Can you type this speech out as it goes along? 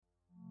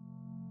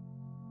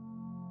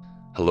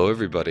Hello,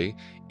 everybody.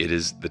 It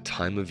is the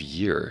time of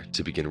year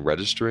to begin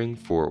registering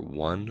for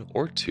one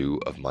or two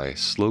of my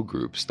slow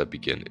groups that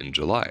begin in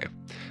July.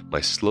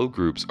 My slow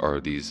groups are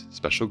these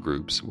special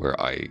groups where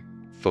I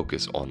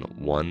focus on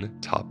one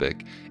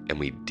topic and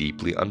we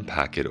deeply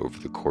unpack it over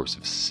the course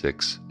of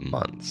 6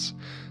 months.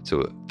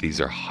 So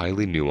these are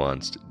highly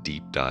nuanced,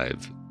 deep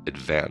dive,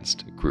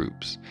 advanced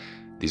groups.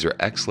 These are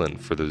excellent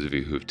for those of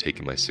you who have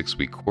taken my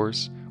 6-week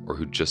course or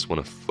who just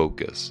want to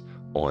focus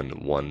on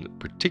one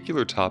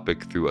particular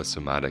topic through a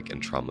somatic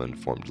and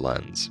trauma-informed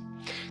lens.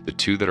 The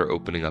two that are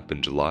opening up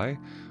in July,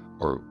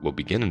 or will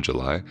begin in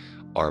July,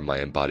 are my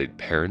embodied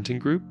parenting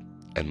group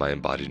and my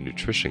embodied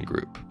nutrition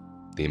group.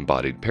 The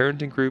embodied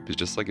parenting group is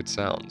just like it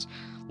sounds,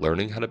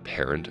 learning how to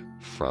parent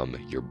from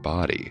your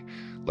body,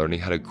 learning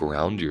how to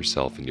ground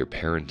yourself in your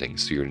parenting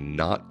so you're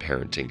not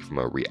parenting from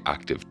a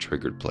reactive,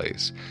 triggered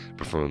place,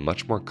 but from a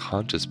much more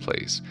conscious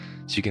place,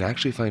 so you can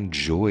actually find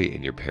joy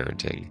in your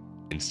parenting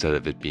instead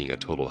of it being a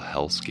total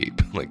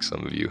hellscape like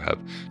some of you have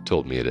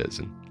told me it is,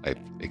 and I've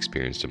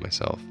experienced it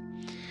myself.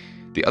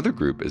 The other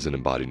group is an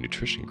embodied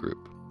nutrition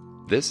group.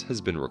 This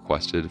has been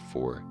requested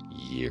for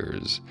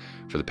years.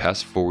 For the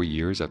past 4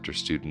 years after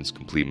students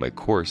complete my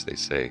course, they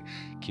say,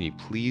 can you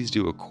please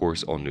do a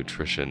course on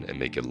nutrition and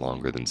make it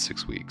longer than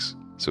 6 weeks?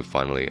 So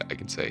finally I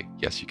can say,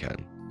 yes, you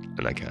can,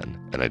 and I can,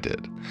 and I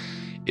did.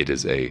 It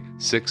is a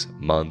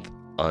 6-month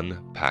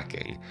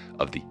unpacking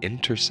of the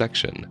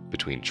intersection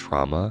between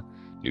trauma,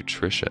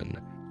 nutrition,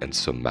 and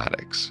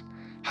somatics.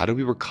 How do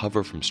we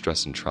recover from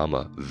stress and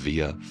trauma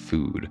via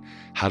food?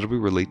 How do we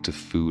relate to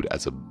food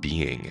as a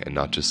being and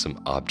not just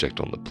some object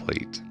on the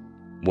plate?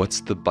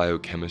 What's the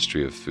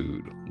biochemistry of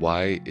food?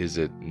 Why is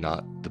it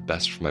not the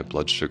best for my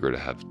blood sugar to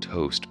have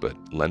toast, but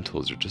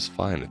lentils are just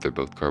fine if they're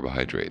both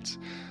carbohydrates?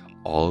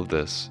 All of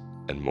this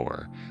and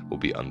more will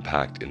be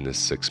unpacked in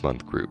this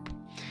 6-month group.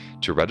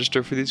 To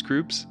register for these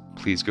groups,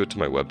 please go to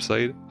my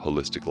website,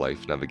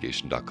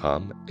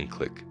 holisticlifenavigation.com, and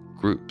click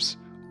Groups.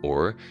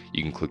 Or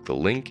you can click the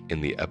link in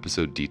the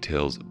episode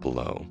details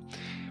below.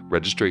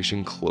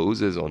 Registration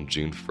closes on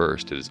June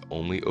 1st. It is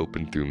only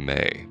open through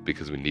May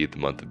because we need the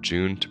month of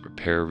June to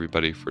prepare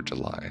everybody for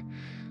July.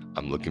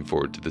 I'm looking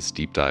forward to this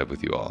deep dive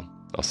with you all.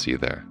 I'll see you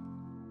there.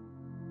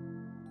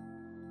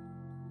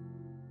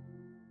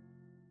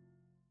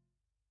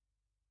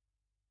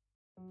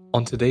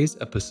 On today's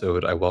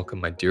episode, I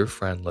welcome my dear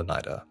friend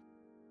Lenida,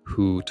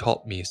 who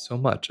taught me so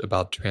much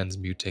about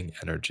transmuting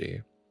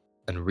energy,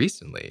 and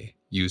recently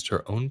used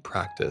her own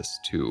practice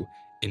to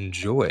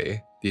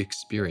enjoy the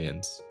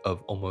experience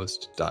of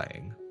almost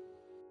dying.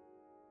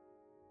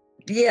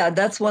 Yeah,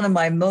 that's one of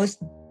my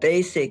most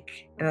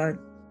basic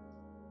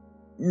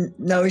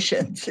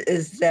notions,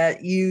 is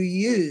that you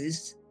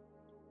use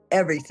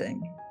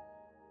everything.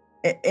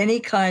 Any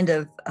kind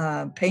of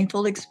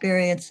painful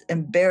experience,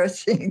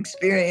 embarrassing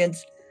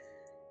experience,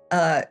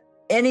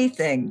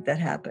 anything that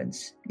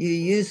happens, you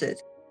use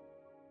it.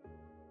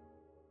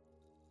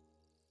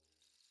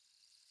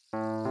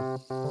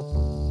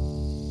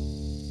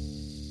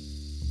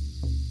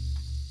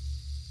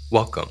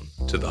 Welcome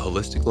to the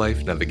Holistic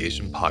Life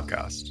Navigation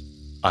Podcast.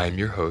 I am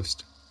your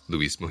host,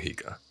 Luis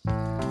Mujica.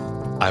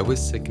 I was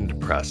sick and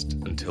depressed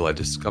until I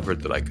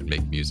discovered that I could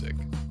make music,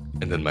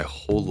 and then my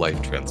whole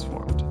life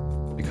transformed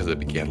because I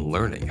began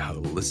learning how to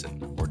listen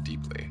more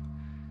deeply.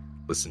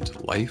 Listen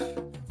to life,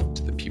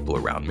 to the people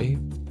around me,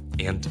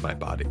 and to my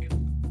body.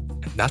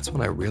 And that's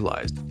when I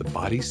realized that the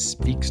body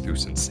speaks through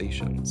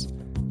sensations,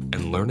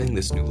 and learning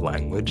this new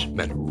language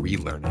meant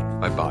relearning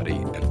my body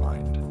and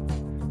mind.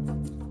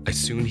 I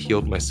soon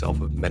healed myself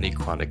of many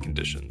chronic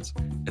conditions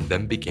and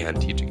then began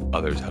teaching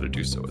others how to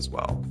do so as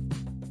well.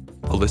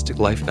 Holistic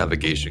Life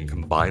Navigation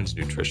combines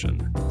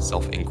nutrition,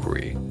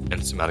 self-inquiry,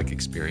 and somatic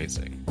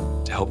experiencing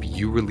to help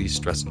you release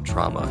stress and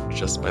trauma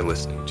just by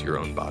listening to your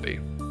own body.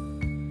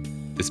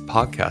 This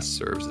podcast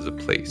serves as a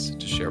place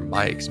to share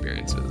my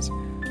experiences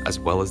as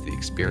well as the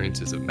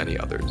experiences of many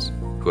others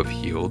who have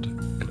healed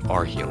and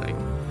are healing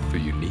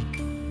through unique,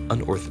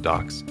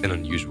 unorthodox, and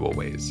unusual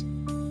ways.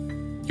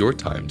 Your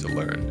time to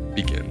learn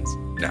begins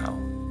now.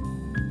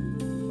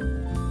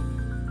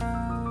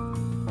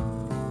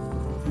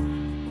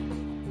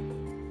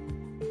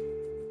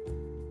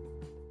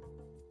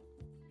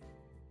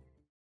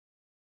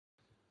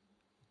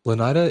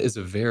 Lenida is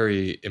a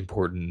very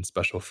important and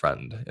special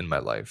friend in my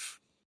life.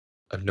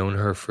 I've known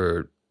her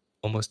for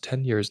almost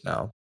 10 years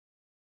now.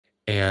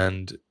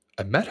 And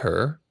I met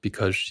her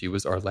because she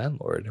was our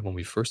landlord when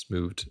we first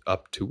moved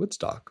up to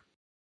Woodstock.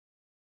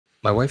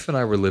 My wife and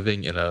I were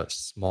living in a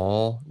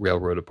small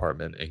railroad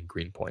apartment in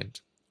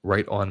Greenpoint,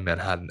 right on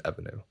Manhattan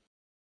Avenue.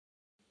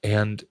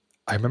 And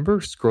I remember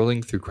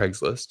scrolling through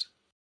Craigslist,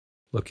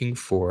 looking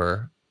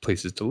for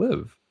places to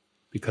live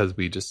because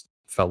we just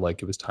felt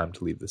like it was time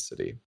to leave the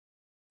city.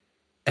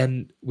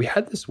 And we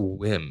had this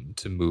whim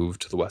to move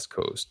to the West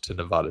Coast, to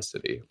Nevada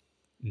City.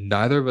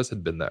 Neither of us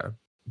had been there,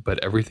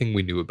 but everything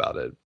we knew about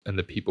it and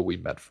the people we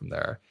met from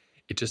there,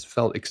 it just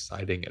felt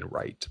exciting and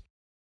right.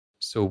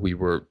 So we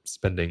were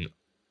spending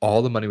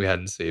all the money we had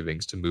in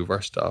savings to move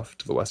our stuff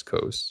to the West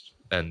Coast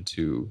and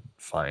to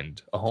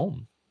find a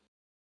home.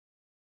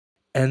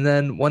 And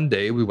then one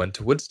day we went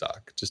to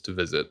Woodstock just to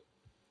visit.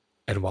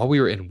 And while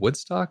we were in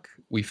Woodstock,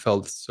 we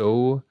felt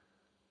so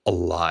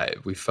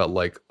alive. We felt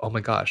like, oh my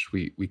gosh,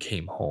 we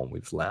came home,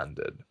 we've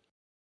landed.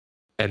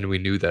 And we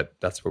knew that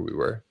that's where we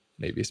were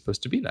maybe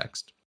supposed to be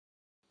next.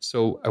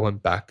 So I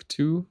went back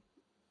to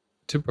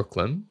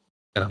Brooklyn,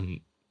 and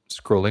I'm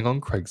scrolling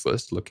on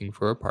Craigslist looking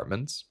for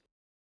apartments.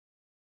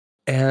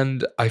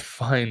 And I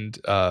find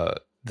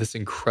this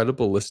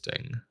incredible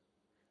listing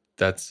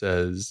that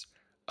says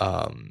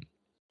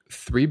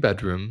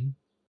 3-bedroom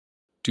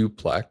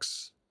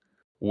duplex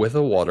with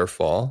a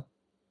waterfall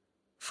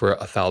for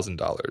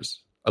 $1,000,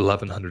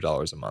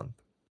 $1,100 a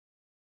month.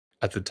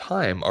 At the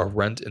time, our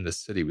rent in the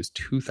city was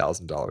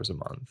 $2,000 a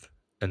month,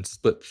 and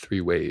split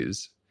 3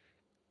 ways,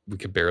 we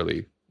could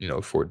barely,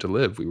 afford to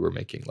live. We were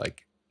making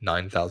like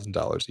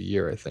 $9,000 a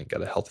year, I think,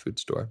 at a health food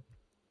store.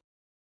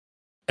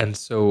 And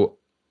so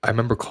I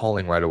remember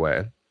calling right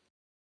away,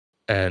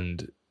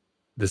 and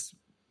this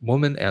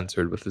woman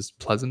answered with this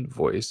pleasant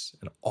voice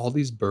and all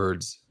these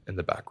birds in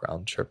the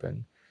background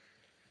chirping.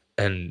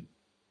 And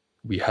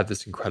we had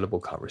this incredible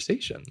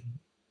conversation,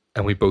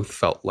 and we both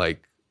felt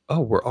like, oh,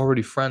 we're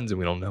already friends and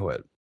we don't know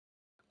it.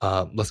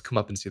 Let's come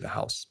up and see the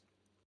house.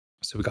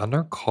 So we got in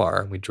our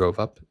car and we drove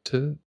up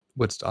to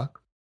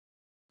Woodstock.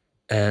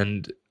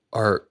 And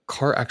our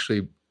car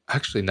actually,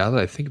 now that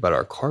I think about it,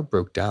 our car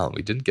broke down.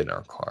 We didn't get in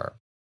our car.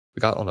 We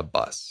got on a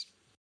bus,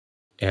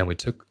 and we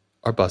took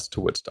our bus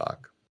to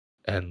Woodstock.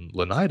 And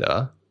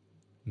Leonida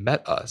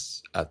met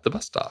us at the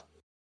bus stop.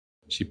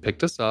 She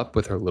picked us up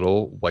with her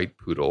little white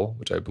poodle,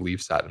 which I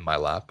believe sat in my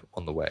lap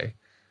on the way.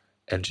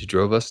 And she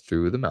drove us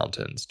through the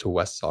mountains to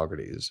West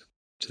Saugerties,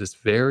 to this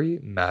very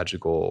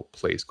magical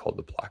place called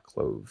the Black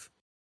Clove.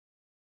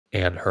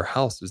 And her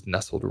house is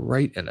nestled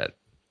right in it.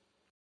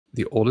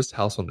 The oldest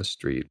house on the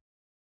street.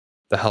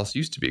 The house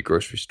used to be a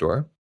grocery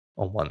store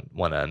on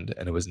one end,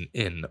 and it was an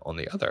inn on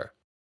the other.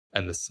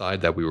 And the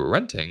side that we were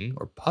renting,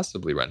 or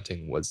possibly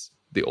renting, was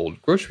the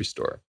old grocery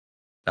store.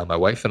 Now, my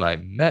wife and I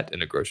met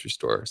in a grocery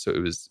store, so it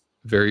was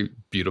very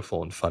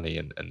beautiful and funny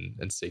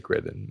and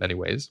sacred in many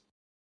ways.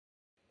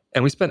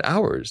 And we spent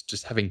hours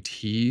just having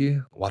tea,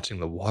 watching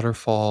the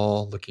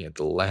waterfall, looking at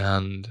the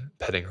land,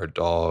 petting her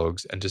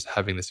dogs, and just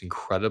having this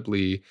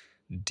incredibly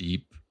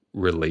deep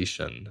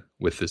relation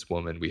with this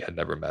woman we had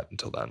never met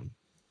until then.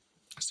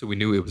 So we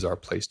knew it was our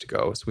place to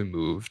go. So we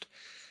moved.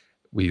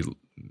 We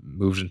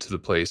moved into the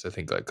place, I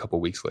think, like a couple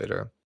weeks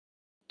later.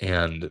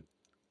 And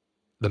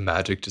the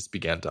magic just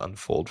began to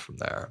unfold from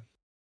there.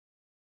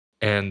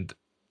 And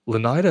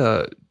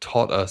Leonida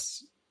taught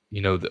us,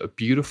 a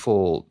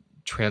beautiful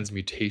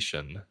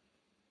transmutation.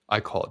 I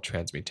call it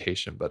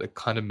transmutation, but a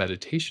kind of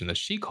meditation that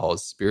she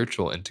calls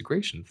spiritual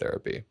integration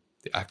therapy,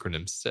 the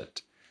acronym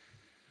SIT,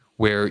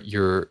 where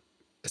you're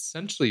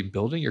essentially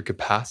building your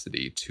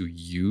capacity to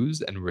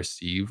use and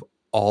receive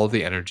all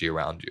the energy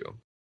around you.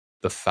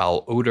 The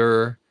foul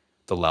odor,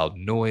 the loud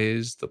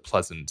noise, the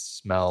pleasant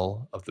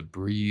smell of the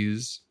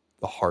breeze,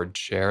 the hard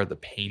chair, the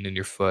pain in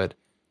your foot,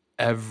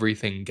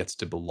 everything gets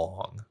to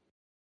belong.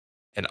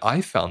 And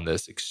I found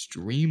this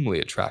extremely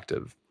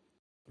attractive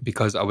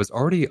because I was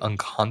already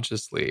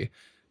unconsciously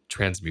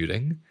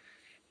transmuting,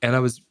 and I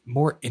was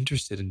more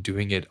interested in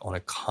doing it on a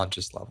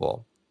conscious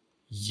level,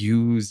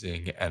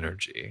 using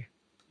energy,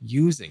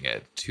 using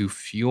it to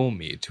fuel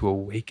me, to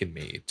awaken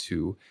me,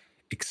 to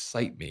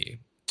excite me,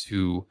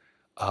 to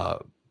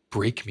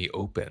break me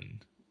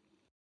open.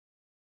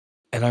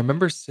 And I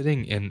remember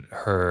sitting in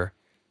her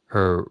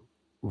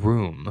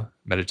room,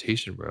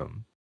 meditation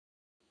room,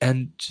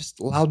 and just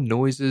loud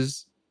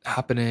noises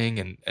happening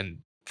and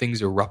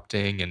things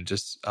erupting and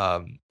just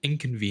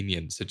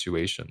inconvenient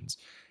situations.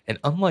 And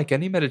unlike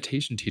any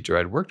meditation teacher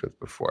I'd worked with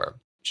before,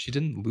 she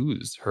didn't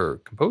lose her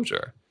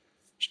composure.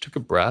 She took a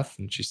breath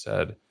and she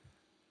said,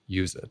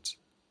 use it.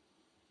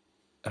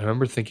 And I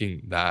remember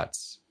thinking,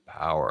 that's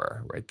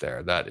power right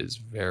there. That is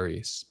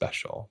very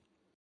special.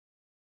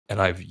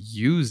 And I've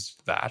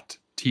used that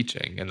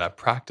teaching and that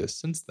practice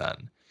since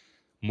then,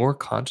 more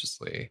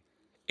consciously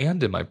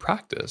and in my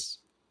practice.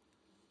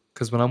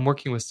 Because when I'm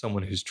working with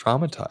someone who's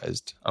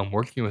traumatized, I'm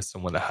working with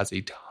someone that has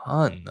a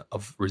ton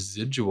of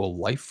residual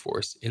life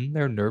force in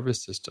their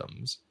nervous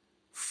systems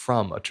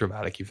from a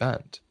traumatic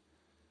event.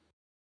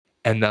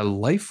 And that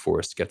life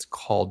force gets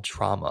called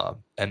trauma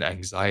and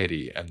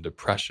anxiety and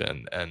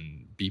depression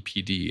and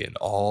BPD and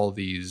all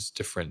these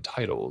different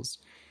titles,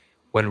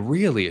 when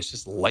really it's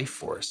just life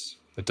force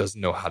that doesn't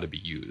know how to be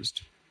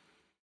used.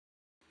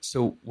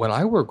 So when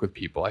I work with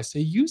people, I say,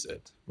 use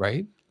it,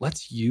 right?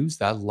 Let's use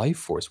that life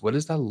force. What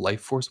does that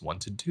life force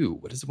want to do?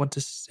 What does it want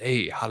to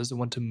say? How does it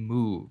want to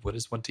move? What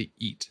does it want to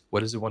eat?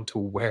 What does it want to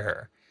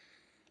wear?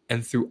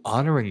 And through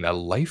honoring that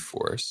life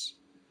force,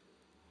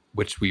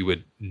 which we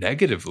would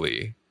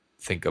negatively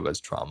think of as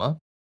trauma,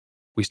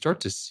 we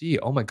start to see,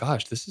 oh my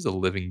gosh, this is a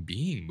living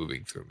being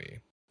moving through me.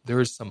 There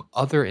is some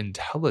other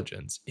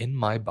intelligence in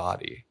my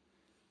body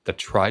that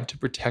tried to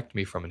protect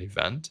me from an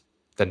event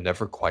that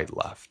never quite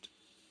left.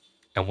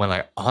 And when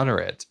I honor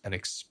it and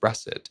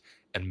express it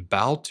and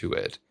bow to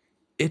it,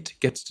 it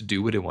gets to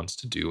do what it wants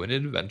to do, and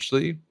it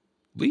eventually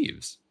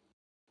leaves.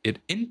 It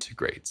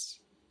integrates,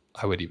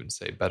 I would even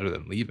say, better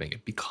than leaving.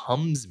 It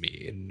becomes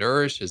me, it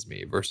nourishes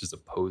me versus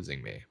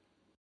opposing me.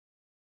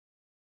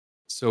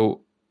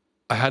 So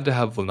I had to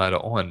have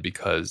Leonida on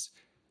because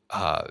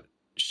uh,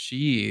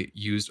 she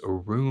used a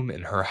room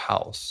in her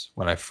house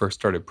when I first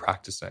started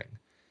practicing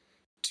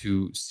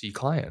to see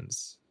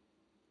clients.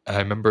 And I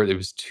remember it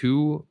was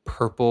two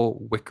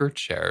purple wicker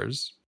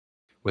chairs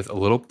with a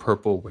little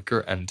purple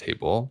wicker end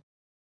table,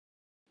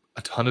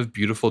 a ton of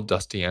beautiful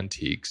dusty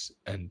antiques,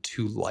 and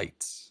two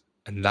lights.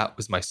 And that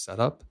was my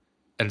setup.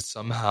 And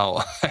somehow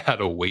I had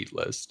a wait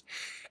list,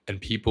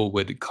 and people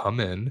would come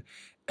in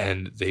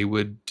and they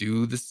would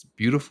do this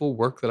beautiful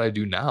work that I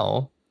do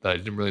now that I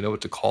didn't really know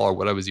what to call or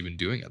what I was even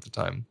doing at the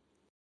time.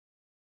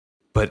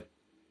 But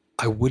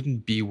I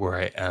wouldn't be where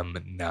I am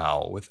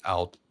now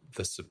without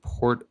the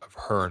support of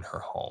her in her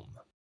home.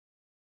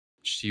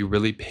 She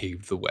really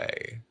paved the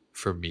way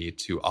for me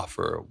to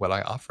offer what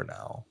I offer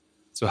now.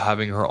 So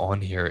having her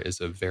on here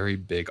is a very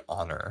big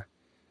honor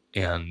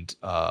and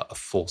a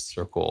full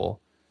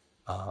circle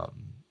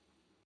um,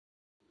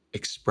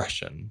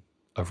 expression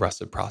of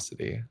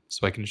reciprocity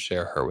so I can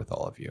share her with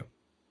all of you.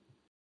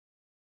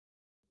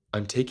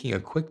 I'm taking a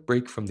quick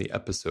break from the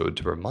episode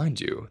to remind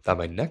you that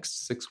my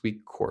next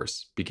 6-week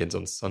course begins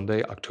on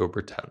Sunday,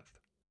 October 10th.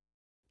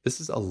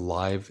 This is a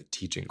live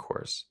teaching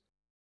course.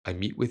 I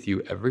meet with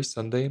you every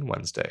Sunday and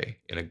Wednesday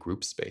in a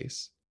group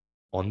space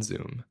on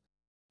Zoom,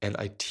 and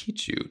I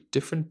teach you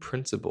different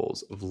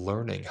principles of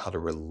learning how to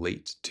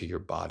relate to your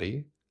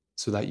body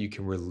so that you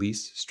can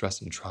release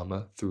stress and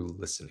trauma through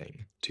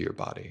listening to your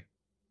body.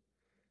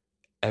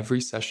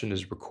 Every session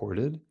is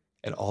recorded,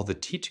 and all the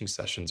teaching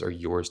sessions are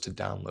yours to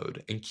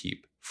download and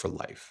keep for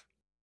life.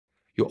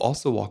 You'll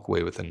also walk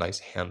away with a nice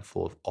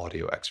handful of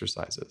audio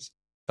exercises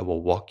that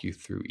will walk you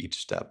through each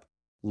step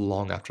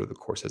long after the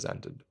course has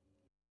ended.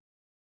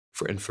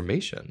 For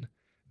information,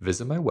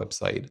 visit my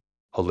website,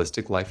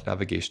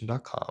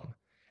 holisticlifenavigation.com,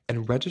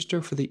 and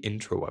register for the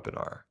intro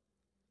webinar.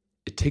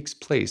 It takes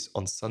place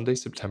on Sunday,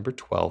 September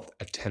 12th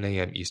at 10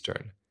 a.m.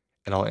 Eastern,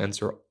 and I'll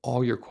answer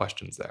all your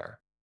questions there.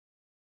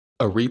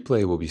 A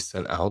replay will be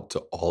sent out to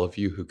all of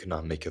you who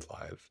cannot make it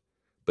live.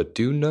 But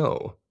do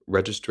know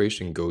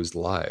registration goes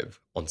live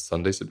on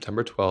Sunday,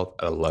 September 12th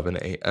at 11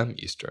 a.m.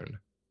 Eastern,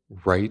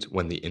 right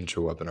when the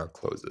intro webinar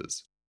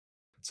closes.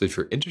 So if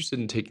you're interested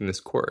in taking this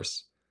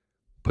course,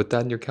 put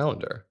that in your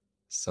calendar.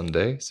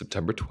 Sunday,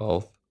 September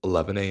 12th,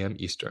 11 a.m.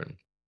 Eastern.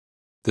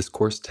 This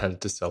course tends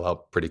to sell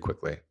out pretty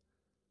quickly.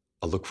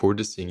 I'll look forward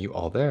to seeing you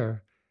all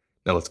there.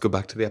 Now let's go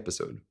back to the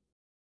episode.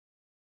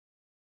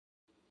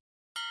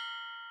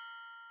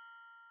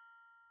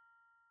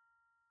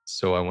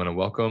 So I want to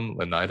welcome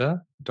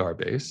Leonida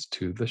Darbase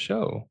to the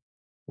show.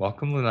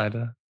 Welcome,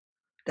 Leonida.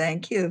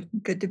 Thank you.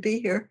 Good to be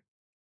here.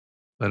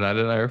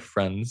 Leonida and I are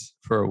friends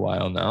for a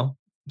while now.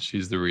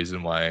 She's the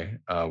reason why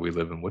we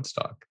live in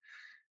Woodstock.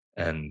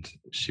 And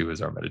she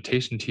was our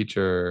meditation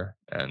teacher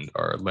and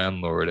our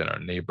landlord and our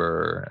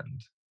neighbor,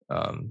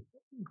 and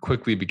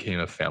quickly became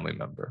a family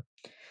member.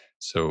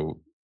 So,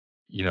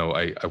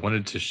 I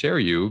wanted to share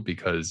you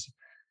because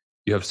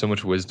you have so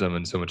much wisdom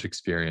and so much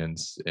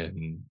experience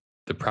in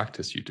the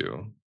practice you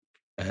do.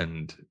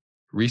 And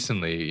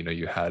recently,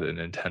 you had an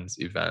intense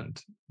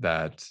event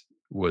that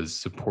was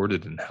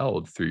supported and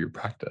held through your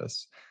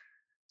practice.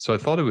 So I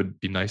thought it would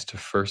be nice to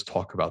first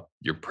talk about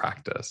your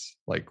practice.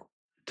 Like,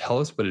 tell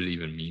us what it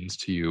even means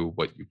to you,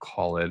 what you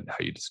call it, how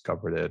you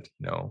discovered it,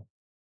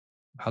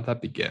 how'd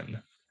that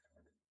begin?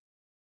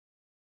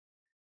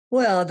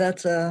 Well,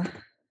 that's a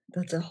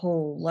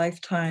whole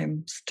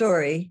lifetime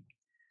story.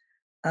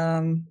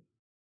 I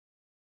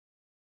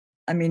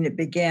mean, it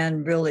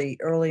began really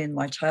early in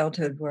my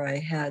childhood where I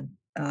had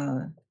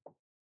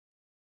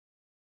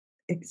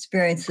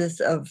experiences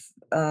of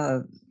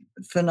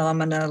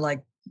phenomena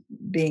like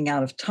being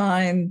out of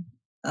time,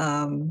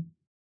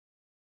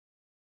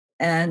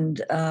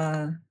 and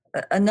a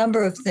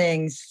number of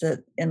things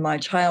that in my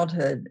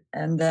childhood,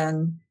 and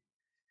then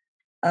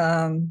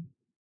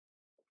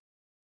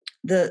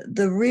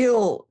the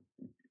real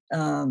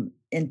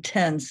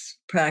intense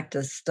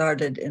practice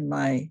started in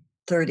my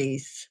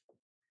 30s,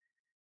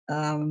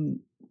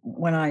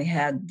 when I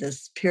had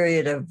this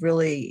period of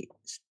really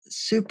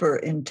super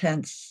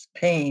intense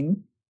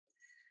pain,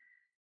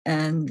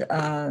 and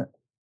I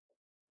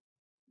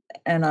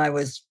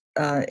was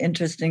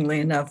interestingly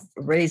enough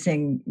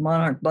raising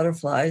monarch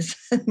butterflies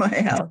in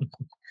my house.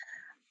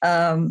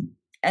 And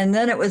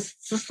then it was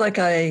just like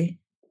I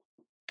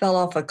fell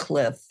off a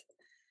cliff,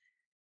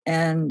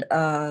 and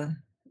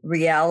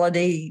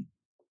reality,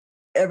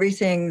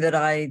 everything that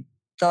I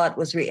thought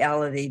was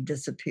reality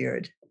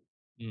disappeared.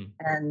 Mm.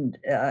 And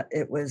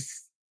it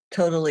was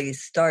totally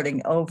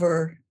starting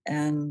over.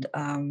 And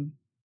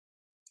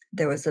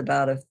there was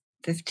about a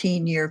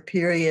 15-year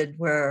period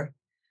where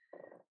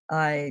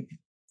I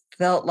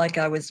felt like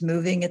I was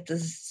moving at the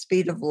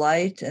speed of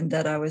light and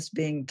that I was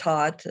being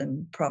taught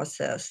and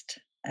processed.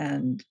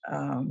 And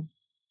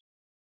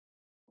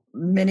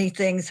many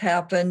things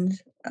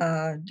happened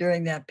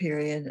during that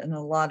period, and a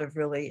lot of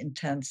really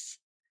intense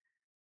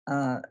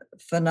uh,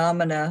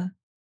 phenomena,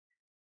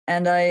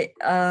 and I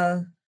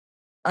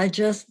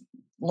just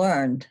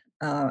learned.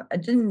 I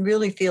didn't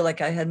really feel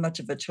like I had much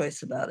of a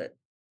choice about it.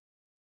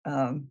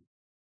 Um,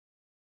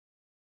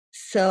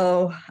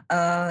 so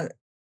uh,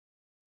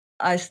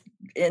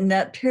 in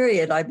that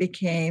period, I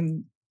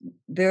became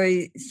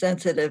very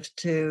sensitive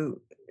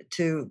to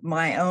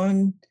my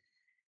own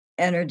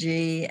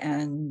energy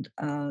and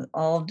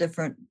all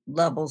different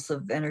levels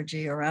of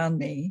energy around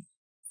me,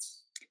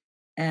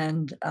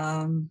 and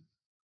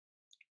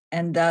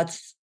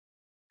that's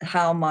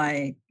how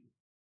my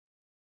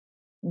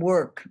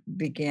work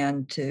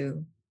began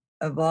to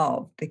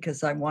evolve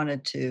because I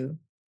wanted to,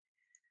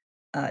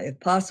 if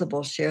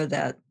possible, share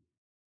that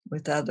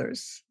with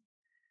others.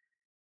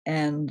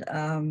 And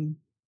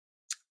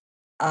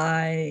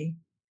I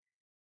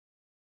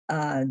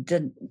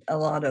did a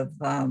lot of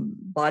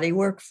body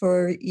work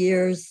for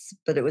years,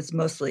 but it was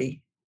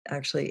mostly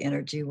actually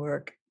energy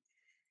work.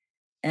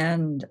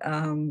 And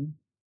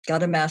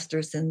got a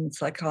master's in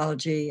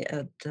psychology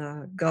at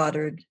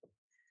Goddard,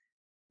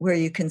 where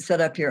you can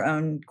set up your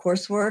own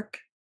coursework.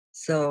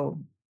 So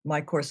my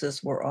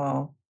courses were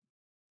all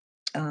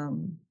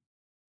um,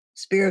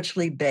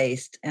 spiritually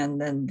based,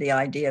 and then the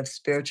idea of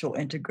spiritual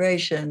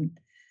integration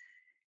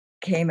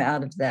came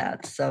out of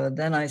that. So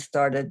then I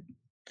started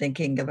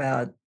thinking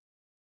about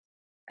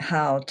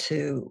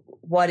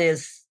what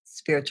is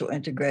spiritual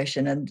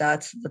integration, and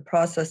that's the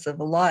process of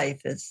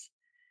life, is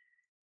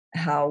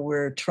how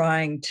we're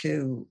trying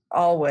to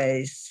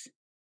always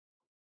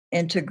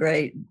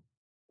integrate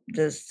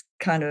this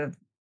kind of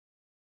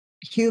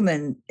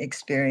human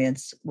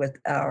experience with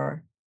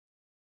our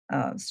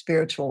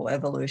spiritual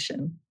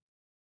evolution.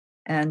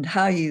 And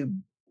how you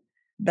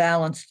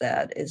balance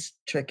that is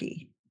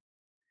tricky,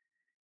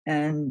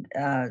 and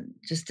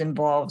just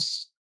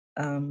involves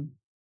um,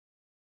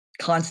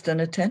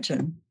 constant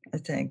attention, I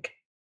think.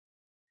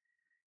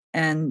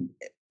 And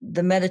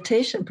the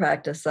meditation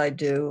practice I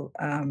do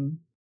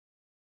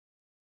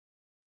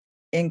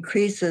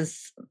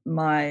increases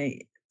my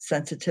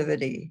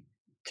sensitivity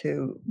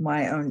to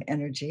my own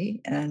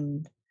energy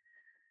and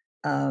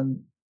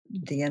um,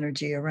 the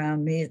energy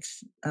around me.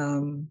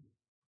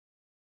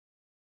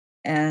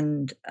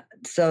 And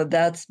so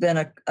that's been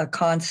a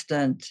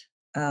constant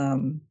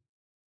um,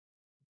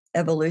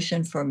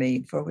 evolution for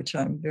me, for which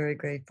I'm very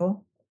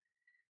grateful.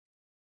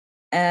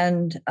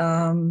 And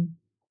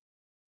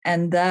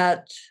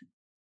that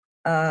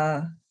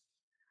uh,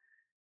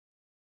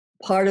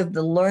 part of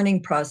the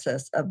learning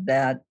process of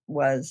that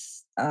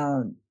was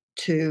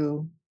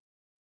to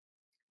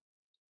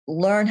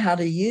learn how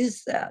to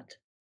use that,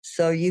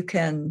 so you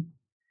can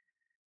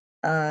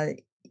uh,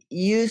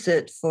 use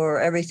it for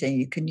everything.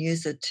 You can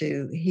use it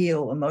to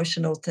heal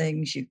emotional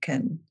things. You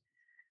can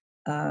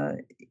uh,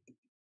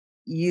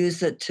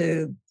 use it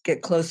to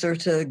get closer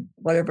to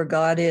whatever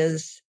God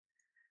is.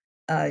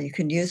 You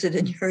can use it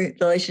in your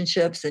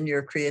relationships and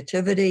your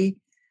creativity.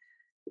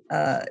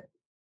 Uh,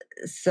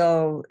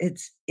 so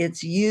it's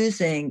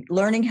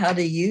learning how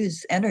to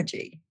use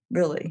energy,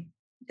 really,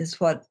 is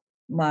what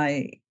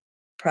my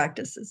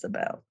practice is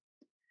about.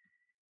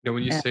 Yeah,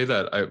 when you And say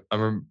that,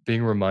 I'm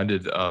being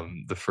reminded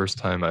the first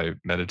time I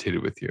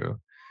meditated with you.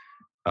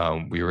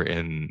 We were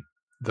in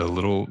the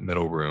little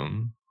middle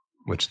room,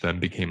 which then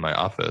became my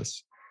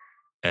office.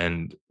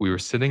 And we were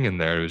sitting in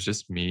there. It was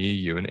just me,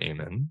 you, and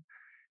Eamon.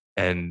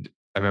 And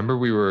I remember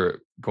we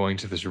were going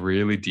to this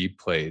really deep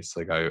place.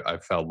 Like I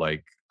felt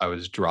like I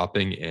was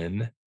dropping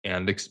in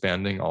and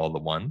expanding all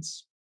at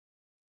once.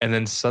 And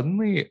then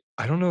suddenly,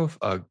 I don't know if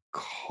a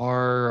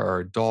car or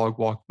a dog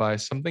walked by,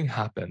 something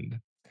happened.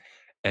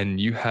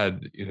 And you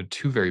had,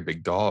 two very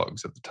big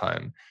dogs at the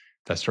time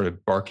that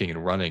started barking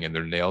and running, and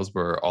their nails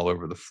were all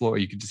over the floor.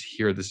 You could just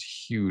hear this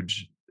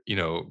huge,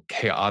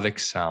 chaotic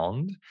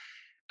sound.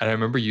 And I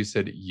remember you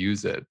said,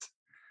 use it.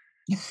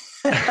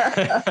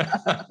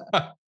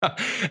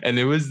 And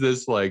it was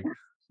this like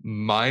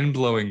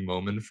mind-blowing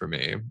moment for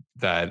me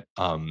that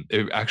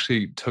it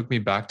actually took me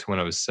back to when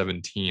I was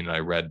 17. I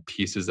read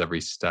Pieces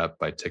Every Step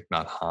by Thich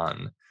Nhat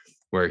Hanh,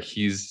 where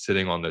he's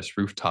sitting on this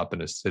rooftop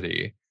in a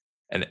city,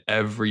 and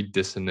every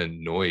dissonant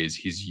noise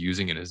he's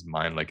using in his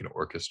mind like an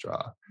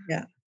orchestra.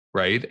 yeah.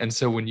 Right. And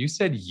so when you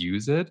said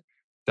use it,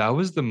 that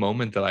was the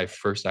moment that I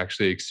first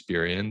actually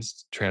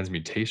experienced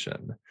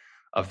transmutation,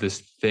 of this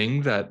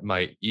thing that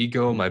my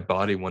ego, my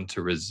body want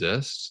to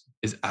resist,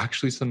 is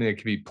actually something that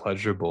can be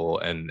pleasurable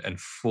and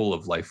full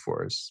of life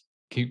force.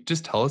 Can you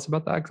just tell us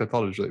about that? Because I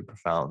thought it was really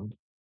profound.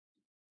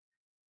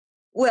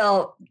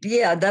 Well,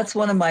 yeah, that's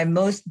one of my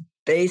most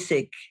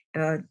basic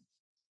uh,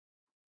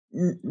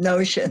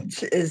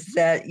 notions, is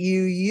that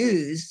you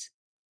use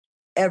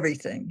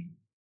everything.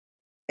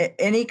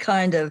 Any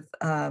kind of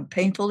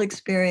painful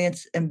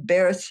experience,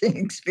 embarrassing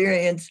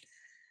experience,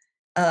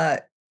 uh,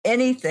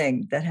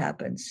 anything that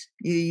happens,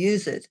 you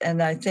use it.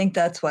 And I think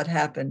that's what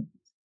happened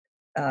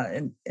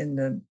in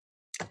the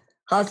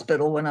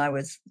hospital when I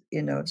was,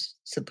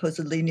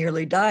 supposedly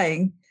nearly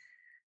dying.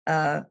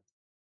 That's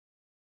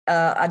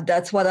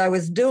what I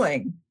was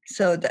doing.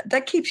 So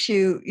that keeps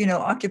you,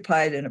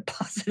 occupied in a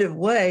positive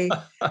way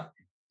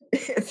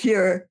if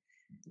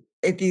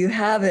you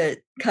have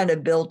it kind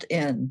of built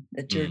in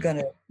that you're going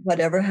to,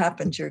 whatever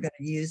happens, you're going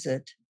to use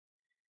it.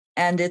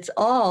 And it's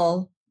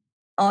all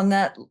on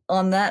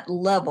that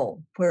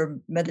level where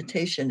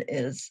meditation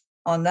is.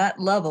 On that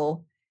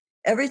level,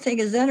 everything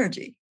is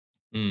energy.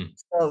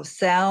 So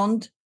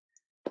sound,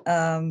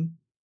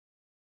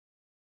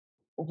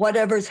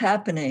 whatever's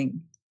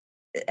happening,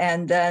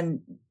 and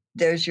then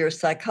there's your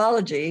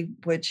psychology,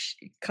 which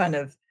kind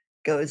of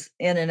goes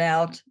in and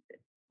out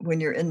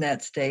when you're in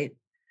that state.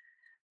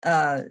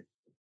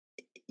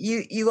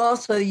 You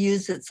also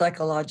use it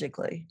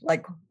psychologically,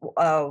 like,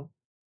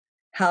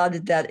 how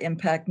did that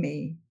impact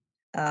me?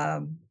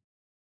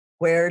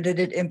 Where did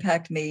it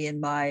impact me in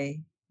my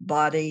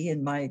body,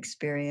 in my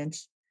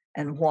experience,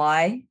 and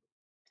why?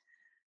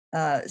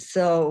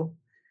 So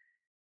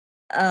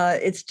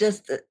it's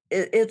just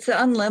it's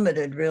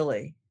unlimited,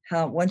 really.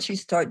 How once you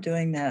start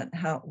doing that,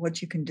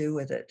 what you can do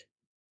with it.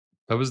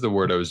 That was the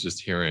word I was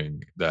just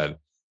hearing, that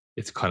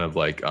it's kind of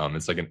like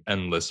it's like an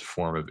endless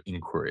form of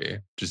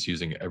inquiry, just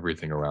using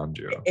everything around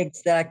you.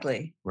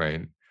 Exactly.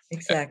 Right.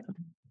 Exactly.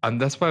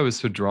 And that's why I was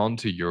so drawn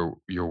to your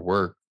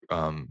work,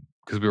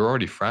 because we were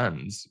already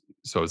friends.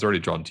 So I was already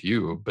drawn to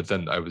you, but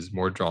then I was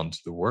more drawn to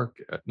the work.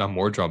 Not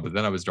more drawn, but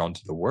then I was drawn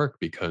to the work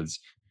because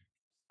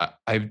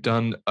I've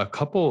done a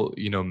couple,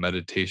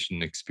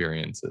 meditation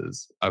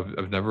experiences.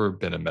 I've never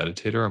been a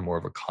meditator. I'm more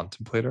of a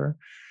contemplator.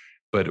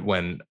 But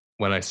when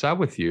I sat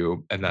with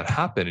you and that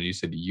happened and you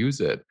said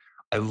use it,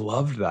 I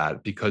loved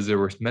that because there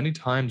were many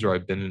times where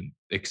I've been in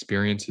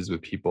experiences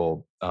with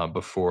people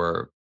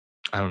before,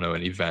 I don't know,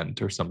 an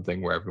event or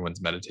something where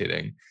everyone's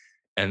meditating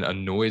and a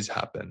noise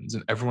happens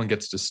and everyone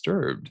gets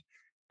disturbed.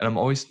 And I'm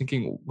always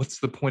thinking, what's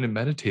the point of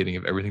meditating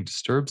if everything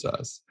disturbs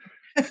us?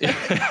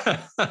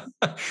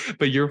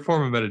 But your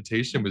form of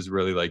meditation was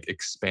really like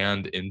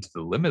expand into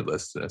the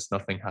limitlessness.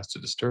 Nothing has to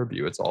disturb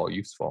you. It's all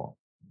useful.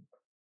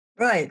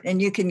 Right.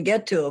 And you can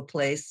get to a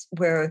place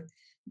where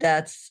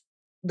that's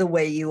the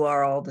way you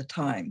are all the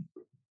time.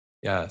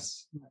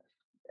 Yes.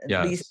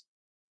 At least,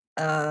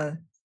 and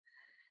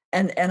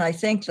I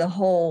think the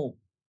whole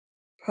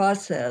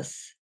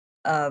process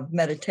of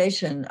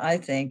meditation, I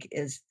think,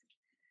 is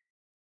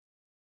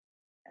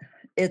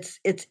it's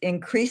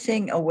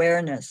increasing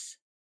awareness.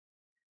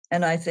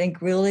 And I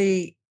think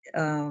really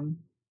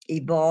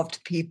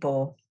evolved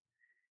people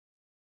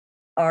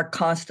are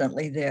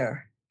constantly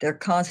there. They're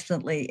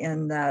constantly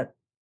in that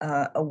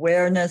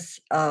awareness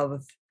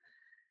of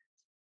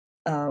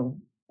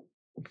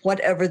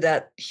whatever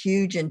that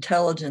huge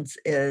intelligence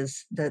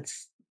is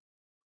that's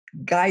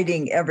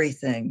guiding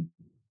everything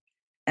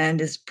and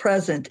is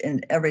present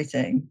in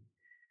everything.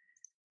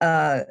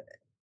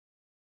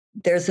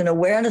 There's an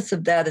awareness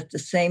of that at the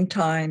same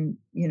time,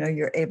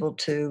 you're able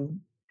to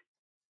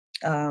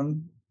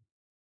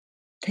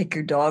take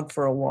your dog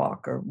for a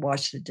walk or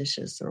wash the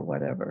dishes or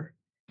whatever.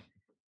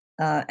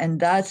 And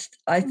that's,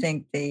 I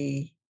think,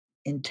 the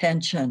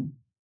intention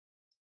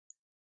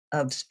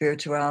of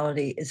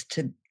spirituality is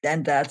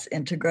and that's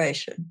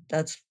integration.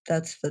 That's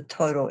the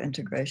total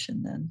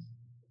integration then.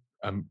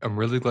 I'm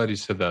really glad you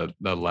said that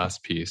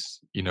last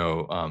piece.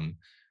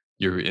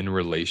 You're in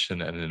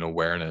relation and in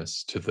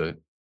awareness to the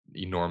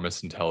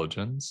enormous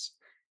intelligence,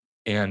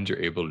 and you're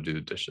able to do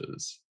the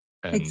dishes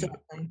and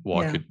Exactly.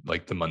 walk it,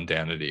 like the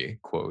mundanity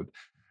quote.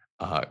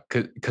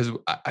 Because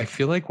I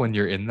feel like when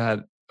you're in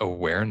that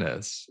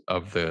awareness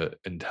of the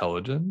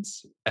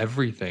intelligence,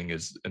 everything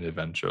is an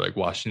adventure. Like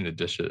washing the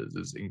dishes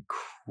is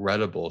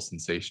incredible,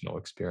 sensational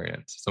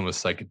experience. It's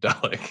almost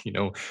psychedelic,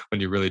 when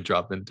you really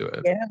drop into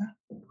it. Yeah.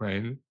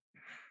 Right.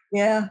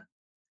 Yeah.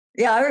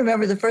 Yeah. I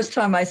remember the first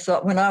time I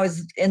saw, when I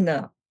was in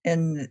the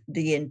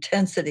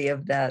intensity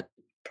of that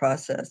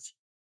process.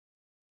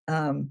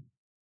 The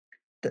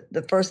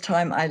first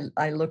time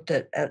I looked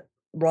at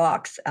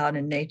rocks out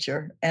in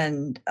nature,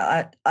 and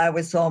I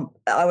was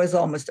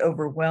almost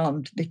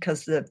overwhelmed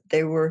because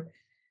they were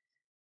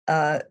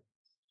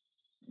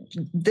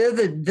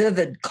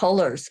vivid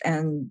colors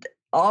and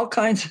all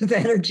kinds of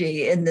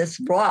energy in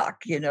this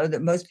rock,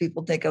 that most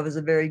people think of as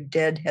a very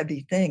dead,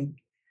 heavy thing.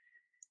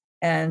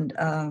 And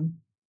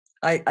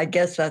I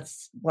guess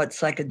that's what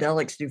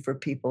psychedelics do for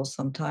people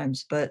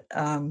sometimes. But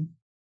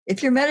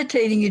if you're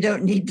meditating, you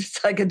don't need the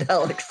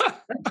psychedelics.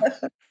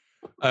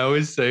 I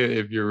always say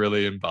if you're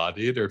really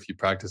embodied, or if you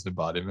practice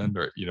embodiment,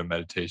 or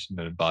meditation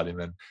and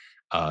embodiment,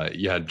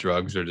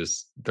 drugs are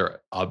just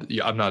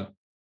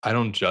I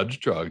don't judge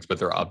drugs, but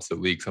they're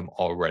obsolete because I'm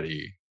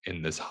already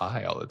in this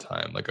high all the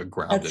time, like a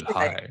grounded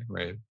high,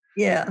 right?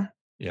 Yeah.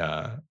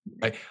 Yeah.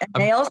 And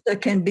they also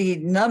can be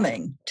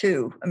numbing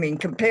too. I mean,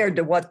 compared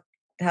to what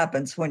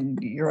happens when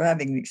you're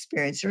having the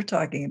experience you're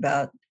talking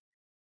about,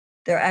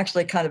 they're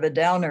actually kind of a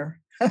downer.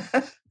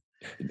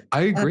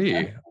 I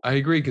agree.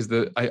 Because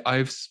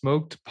I've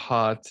smoked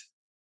pot,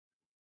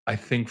 I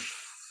think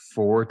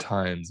 4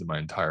 times in my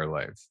entire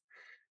life.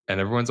 And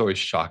everyone's always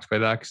shocked by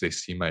that because they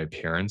see my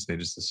appearance and they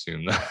just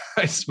assume that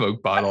I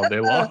smoke pot all day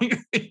long.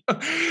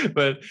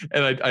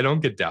 I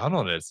don't get down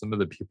on it. Some of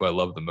the people I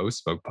love the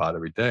most smoke pot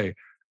every day.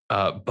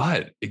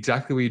 But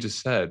exactly what you just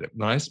said,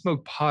 when I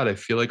smoke pot, I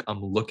feel like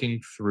I'm looking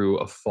through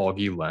a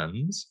foggy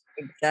lens,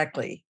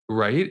 Exactly.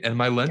 right? And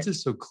my lens Yeah.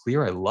 is so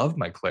clear. I love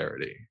my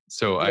clarity.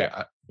 So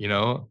Yeah.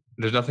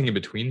 there's nothing in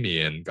between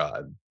me and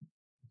God.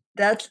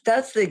 That's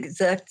the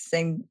exact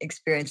same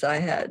experience I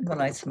had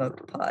when I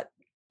smoked pot.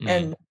 Mm.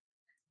 And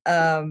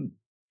um,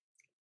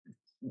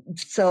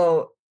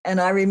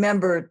 and I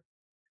remember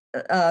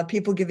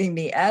people giving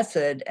me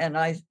acid, and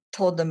I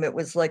told them it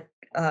was like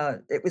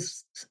it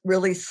was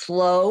really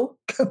slow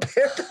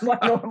compared to my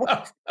normal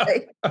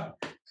state,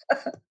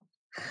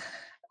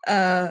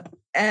 uh,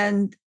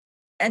 and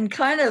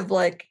kind of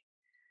like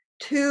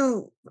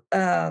too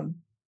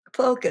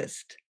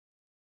focused.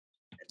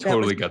 That was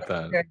Totally get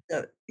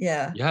that.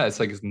 yeah, Yeah,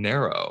 it's like it's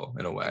narrow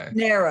in a way.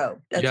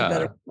 narrow. That's a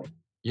better Yeah. word.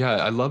 Yeah,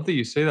 I love that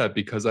you say that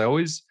because I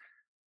always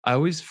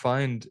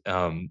find,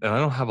 and I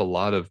don't have a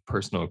lot of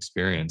personal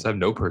experience. I have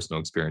no personal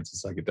experience in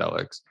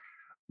psychedelics.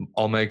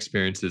 All my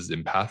experience is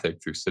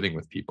empathic through sitting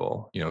with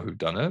people, who've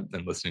done it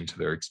and listening to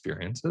their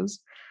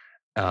experiences,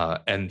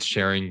 and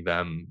sharing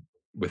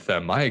with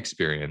them my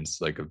experience,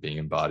 like of being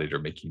embodied or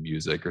making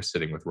music or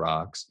sitting with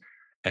rocks,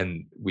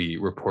 and we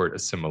report a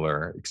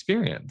similar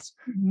experience.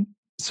 Mhm.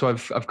 So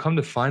I've come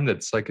to find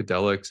that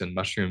psychedelics and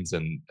mushrooms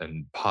and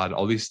pot,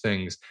 all these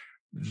things,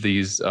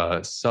 these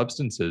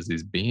substances,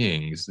 these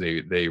beings,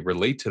 they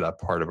relate to that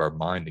part of our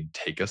mind and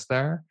take us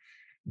there,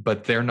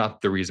 but they're not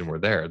the reason we're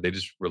there. They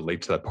just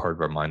relate to that part of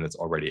our mind that's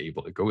already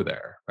able to go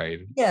there, right?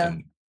 Yeah,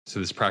 And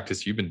so this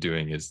practice you've been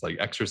doing is like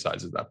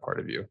exercises that part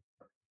of you.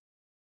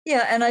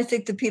 yeah, and I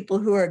think the people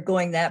who are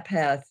going that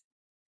path,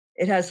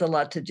 it has a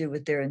lot to do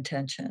with their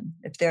intention.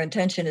 If their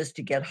intention is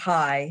to get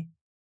high,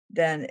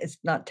 then it's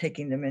not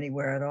taking them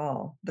anywhere at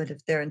all. But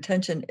if their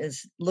intention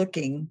is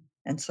looking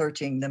and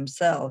searching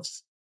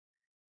themselves,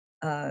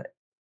 uh,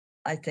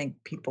 I think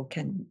people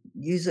can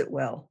use it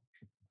well.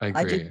 I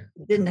I just agree.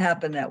 it didn't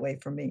happen that way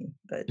for me,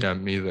 but Yeah,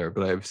 me either.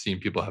 But I've seen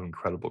people have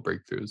incredible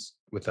breakthroughs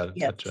with that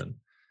yes. intention.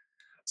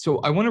 So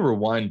I want to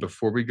rewind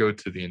before we go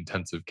to the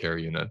intensive care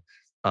unit.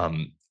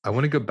 I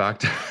want to go back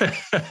to,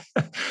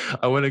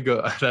 I want to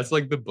go, that's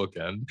like the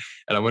bookend.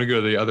 And I want to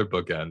go to the other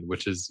bookend,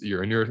 which is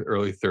you're in your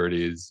early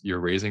 30s, you're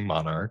raising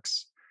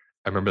monarchs.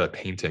 I remember that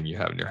painting you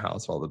have in your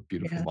house, all the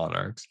beautiful Yeah.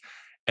 monarchs.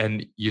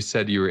 And you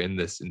said you were in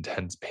this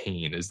intense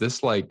pain. Is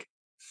this like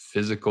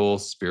physical,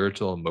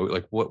 spiritual,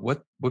 like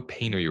what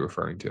pain are you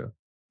referring to?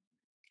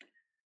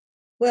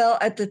 Well,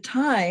 at the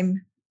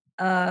time,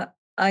 I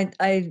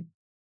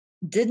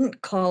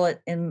didn't call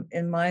it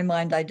in my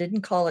mind, I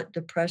didn't call it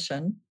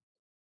depression.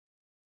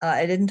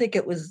 I didn't think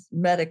it was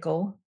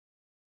medical.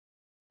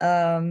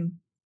 Um,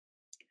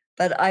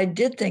 but I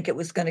did think it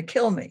was gonna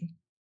kill me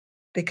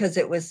because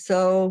it was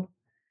so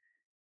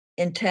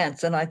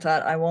intense, and I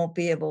thought, "I won't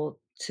be able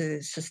to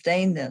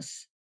sustain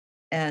this,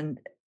 and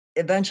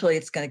eventually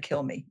it's gonna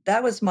kill me."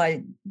 That was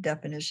my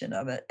definition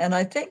of it, and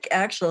I think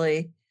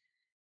actually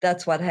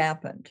that's what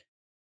happened.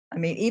 I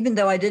mean, even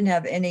though I didn't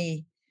have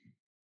any,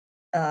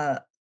 uh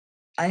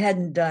I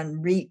hadn't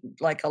done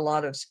like a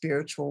lot of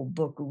spiritual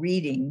book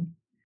reading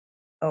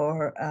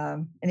or,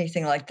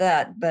 anything like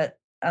that, but,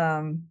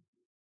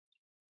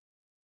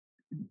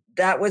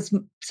 that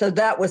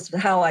was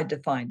how I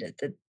defined it,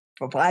 that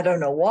I don't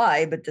know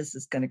why, but this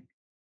is gonna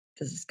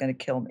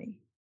kill me.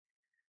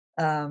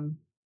 Um,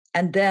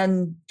 and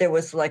then there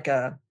was like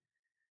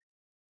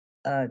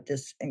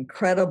this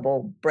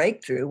incredible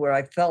breakthrough where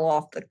I fell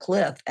off the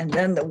cliff, and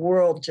then the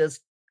world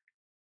just,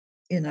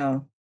 you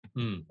know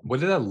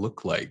What did that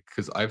look like?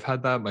 Because I've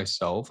had that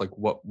myself. Like,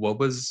 what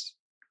was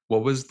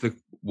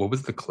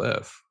the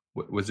cliff?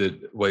 Was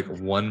it like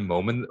one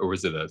moment, or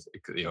was it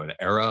an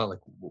era? Like,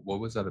 what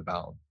was that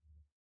about?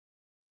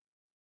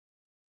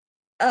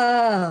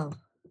 Oh,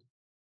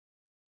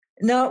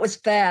 no, it was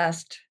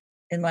fast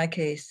in my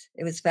case.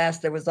 It was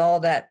fast. There was all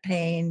that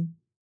pain,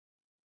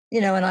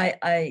 and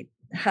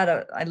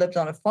I lived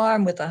on a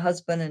farm with a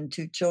husband and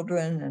 2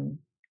 children,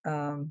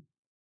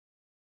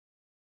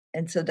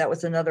 and so that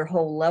was another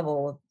whole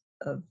level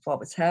of what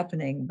was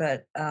happening,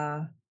 but,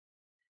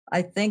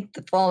 I think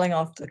the falling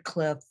off the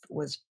cliff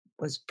was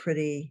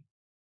pretty,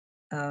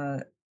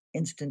 uh,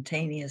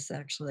 instantaneous,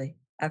 actually.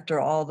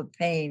 After all the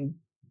pain,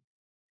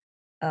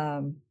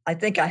 I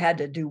think I had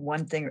to do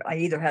one thing. I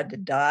either had to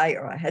die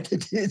or I had to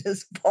do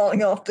this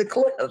falling off the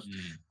cliff.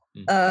 Mm,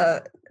 mm. Uh,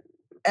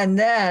 and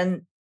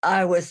then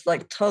I was,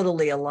 like,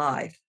 totally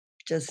alive,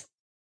 just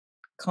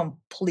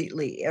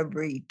completely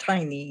every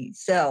tiny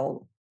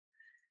cell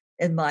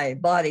in my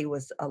body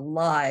was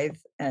alive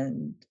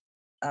and,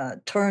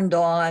 turned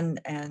on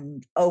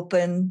and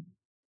open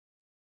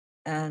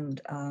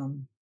and,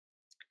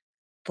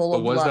 full But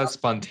of was love. that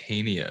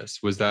spontaneous?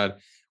 Was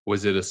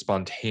it a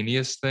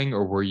spontaneous thing,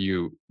 or were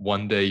you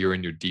one day you're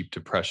in your deep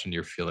depression,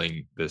 you're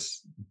feeling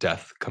this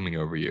death coming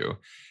over you,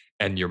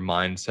 and your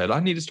mind said, "I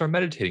need to start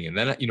meditating." And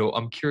then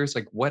I'm curious,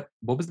 like what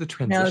was the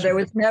No, there transition?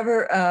 was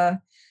never,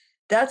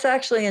 That's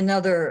actually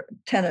another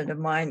tenet of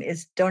mine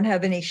is don't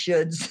have any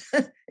shoulds,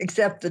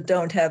 except the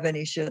don't have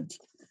any shoulds.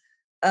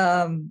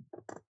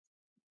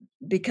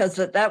 Because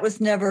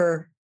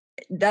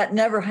that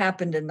never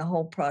happened in the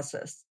whole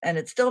process, and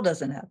it still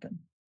doesn't happen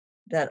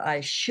that I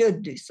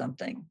should do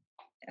something.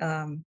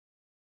 I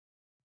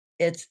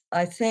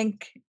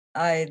think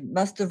I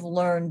must have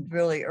learned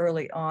really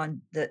early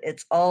on that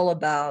it's all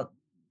about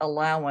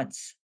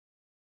allowance.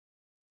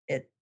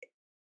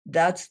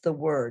 That's the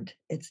word.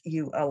 It's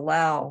you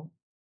allow,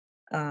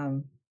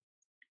 um,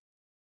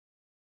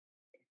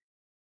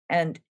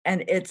 and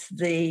it's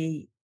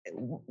the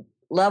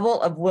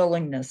level of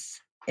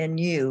willingness in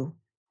you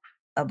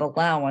of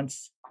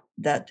allowance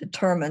that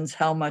determines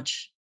how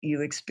much you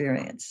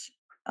experience.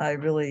 I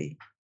really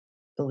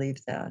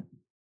believe that.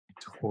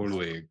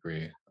 Totally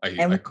agree.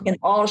 And we can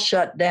all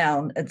shut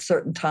down at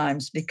certain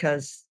times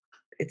because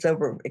it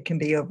can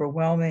be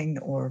overwhelming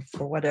or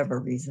for whatever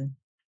reason.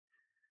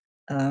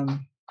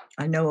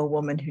 I know a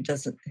woman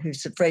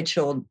who's afraid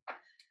she'll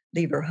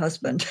leave her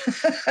husband.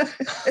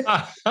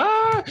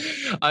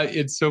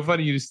 It's so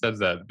funny you said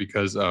that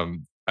because I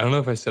don't know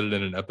if I said it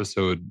in an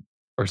episode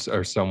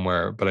or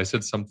somewhere, but I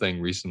said something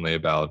recently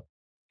about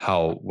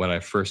how when I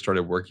first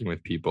started working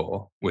with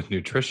people with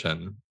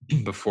nutrition,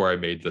 before I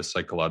made the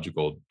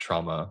psychological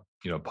trauma,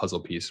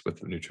 puzzle piece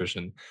with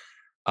nutrition,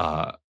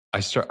 I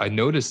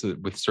noticed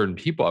that with certain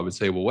people, I would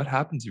say, well, what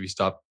happens if you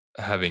stop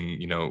having,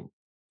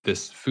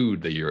 this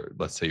food that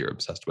let's say you're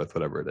obsessed with,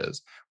 whatever it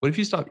is. What if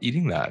you stop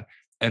eating that?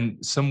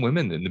 And some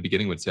women in the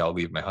beginning would say, I'll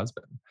leave my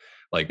husband.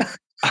 Like,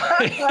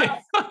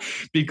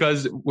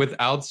 because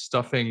without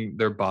stuffing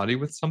their body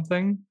with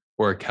something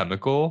or a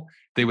chemical,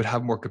 they would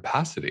have more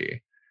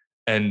capacity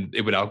and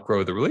it would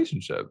outgrow the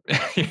relationship.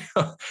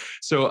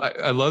 So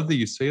I love that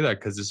you say that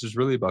because this is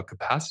really about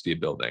capacity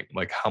building.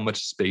 Like, how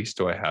much space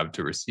do I have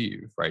to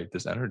receive, right?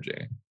 This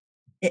energy.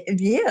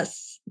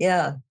 Yes.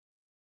 Yeah.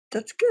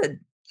 That's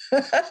good.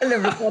 I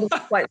never thought of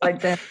it quite like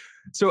that.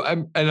 So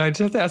and I just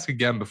have to ask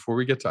again before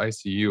we get to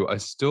ICU, I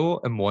still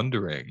am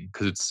wondering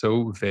because it's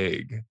so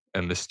vague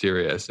and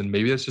mysterious, and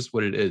maybe that's just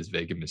what it is,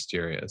 vague and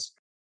mysterious.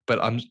 But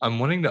I'm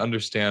wanting to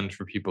understand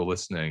for people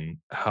listening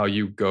how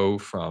you go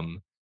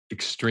from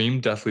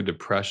extreme deathly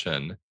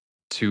depression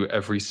to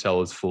every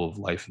cell is full of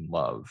life and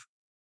love.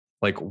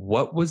 Like,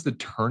 what was the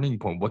turning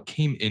point? What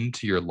came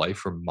into your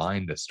life or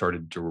mind that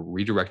started to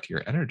redirect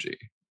your energy?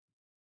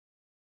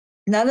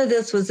 None of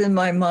this was in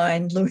my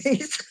mind,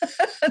 Louise.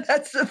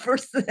 That's the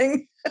first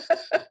thing.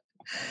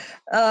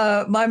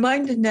 My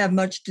mind didn't have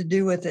much to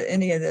do with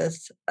any of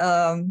this.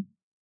 And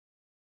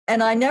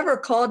I never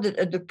called it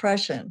a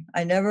depression.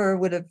 I never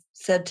would have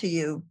said to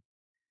you,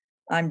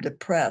 I'm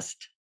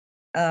depressed.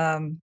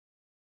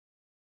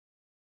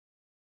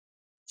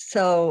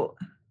 So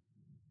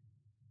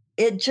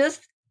it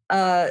just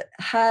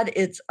had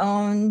its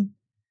own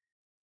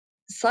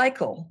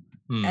cycle.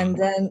 And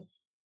then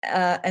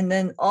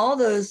all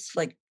those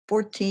like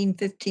 14,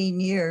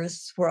 15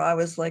 years where I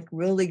was like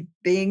really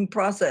being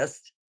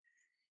processed,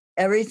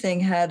 everything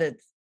had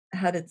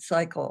its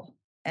cycle.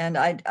 And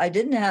I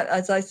didn't have,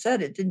 as I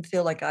said, it didn't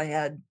feel like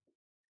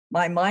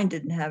my mind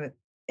didn't have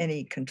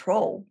any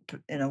control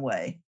in a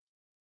way.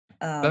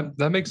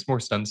 That makes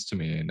more sense to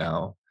me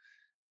now.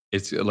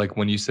 It's like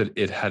when you said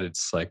it had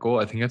its cycle,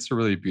 I think that's a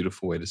really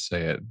beautiful way to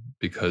say it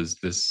because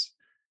this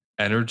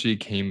energy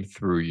came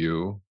through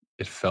you.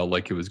 It felt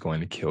like it was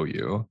going to kill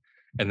you.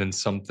 And then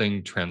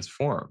something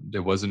transformed. It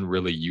wasn't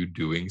really you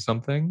doing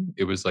something.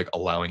 It was like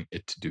allowing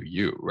it to do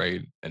you,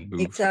 right? And move.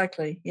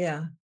 Exactly.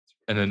 Yeah.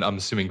 And then I'm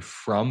assuming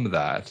from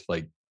that,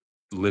 like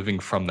living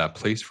from that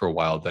place for a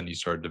while, then you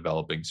started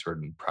developing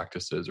certain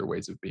practices or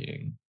ways of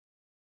being.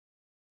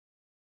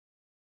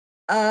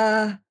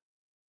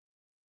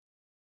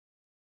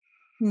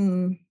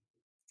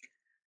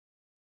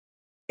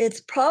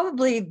 It's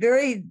probably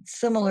very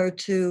similar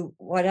to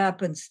what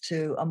happens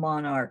to a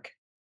monarch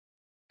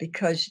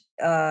because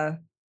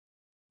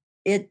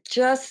it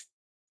just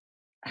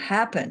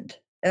happened.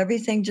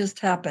 Everything just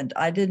happened.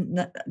 I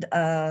didn't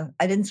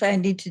say I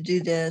need to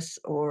do this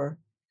or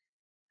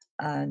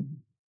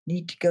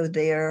need to go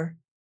there.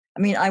 I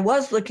mean, I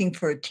was looking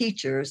for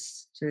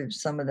teachers through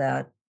some of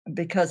that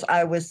because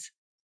I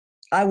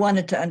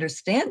wanted to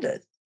understand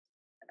it.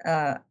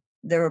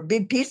 There were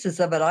big pieces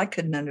of it I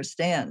couldn't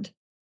understand.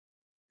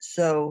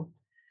 So,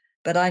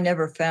 but I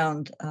never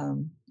found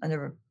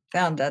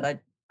that.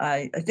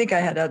 I think I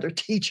had other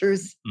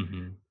teachers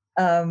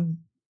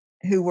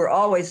who were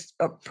always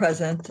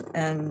present,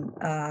 and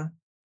I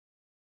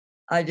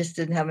just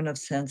didn't have enough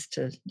sense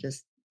to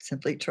just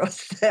simply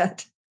trust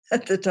that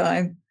at the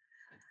time.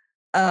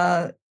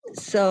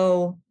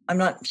 So I'm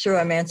not sure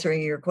I'm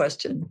answering your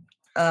question.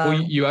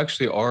 Well, you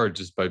actually are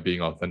just by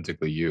being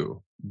authentically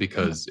you,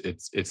 because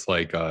it's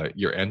like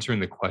you're answering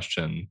the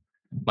question.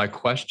 My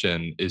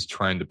question is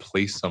trying to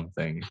place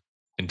something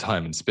in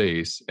time and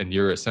space, and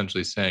you're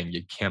essentially saying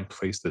you can't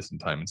place this in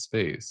time and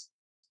space.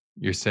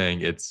 You're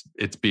saying it's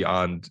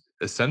beyond,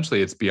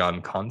 essentially it's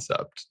beyond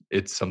concept.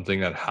 It's something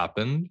that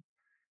happened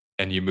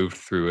and you moved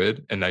through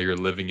it, and now you're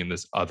living in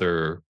this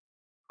other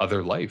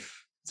other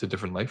life. It's a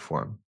different life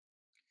form.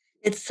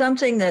 It's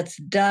something that's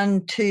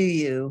done to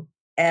you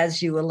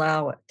as you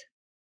allow it.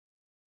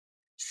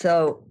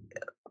 So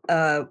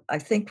I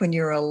think when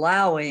you're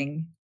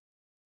allowing,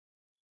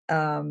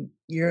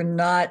 you're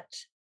not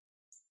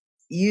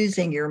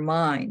using your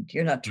mind.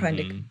 You're not trying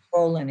to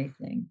control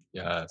anything.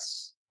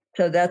 Yes.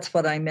 So that's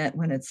what I meant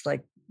when it's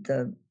like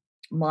the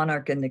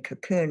monarch in the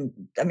cocoon.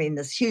 I mean,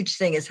 this huge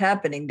thing is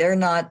happening. They're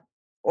not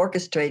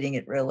orchestrating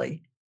it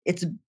really.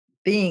 It's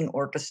being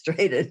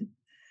orchestrated.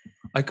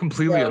 I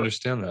completely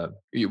understand that.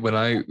 When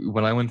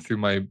I went through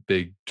my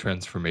big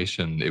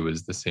transformation, it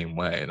was the same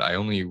way. And I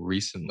only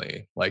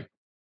recently, like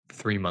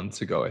 3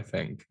 months ago, I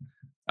think,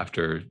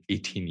 after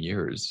 18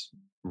 years,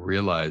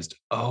 realized,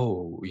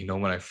 oh,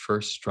 when I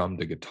first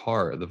strummed a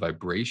guitar, the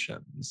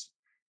vibrations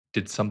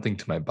did something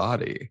to my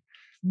body.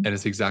 And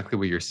it's exactly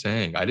what you're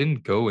saying. I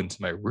didn't go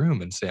into my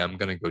room and say, I'm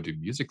going to go do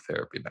music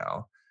therapy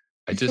now.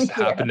 I just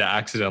happened to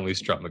accidentally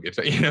strum a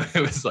guitar.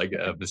 It was like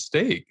a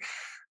mistake.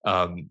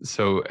 And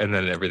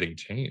then everything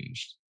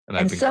changed. And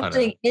I've been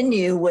something in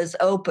you was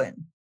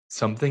open.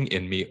 Something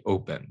in me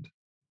opened.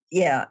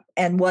 Yeah.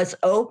 And was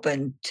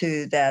open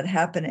to that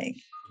happening.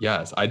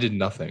 Yes. I did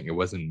nothing. I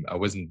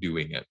wasn't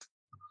doing it.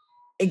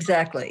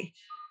 Exactly.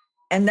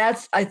 And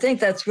I think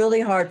that's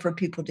really hard for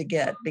people to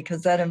get,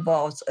 because that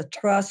involves a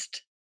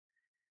trust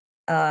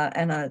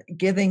and a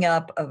giving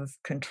up of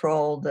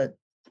control that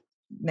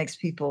makes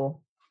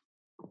people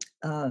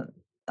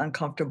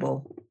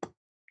uncomfortable,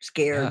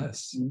 scared.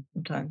 Yes.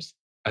 Sometimes.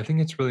 I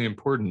think it's really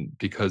important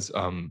because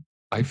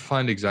I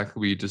find exactly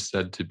what you just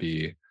said to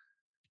be,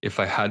 if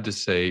I had to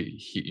say,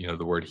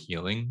 the word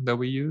healing that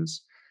we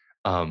use,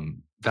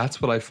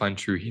 that's what I find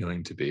true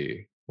healing to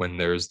be. When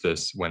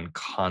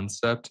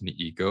concept and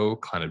ego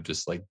kind of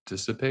just like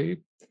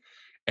dissipate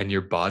and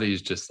your body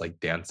is just like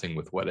dancing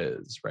with what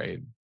is, right?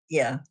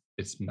 Yeah.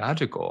 It's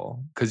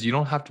magical because you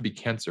don't have to be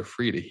cancer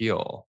free to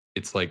heal.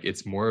 It's like,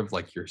 it's more of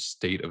like your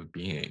state of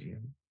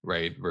being,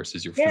 right?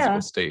 Versus your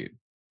physical state.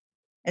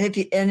 And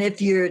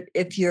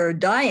if you're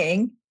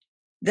dying,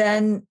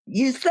 then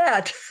use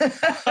that.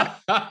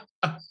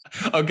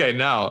 Okay,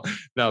 now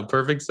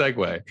perfect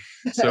segue.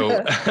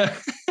 So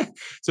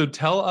so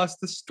tell us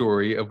the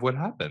story of what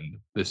happened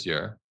this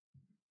year.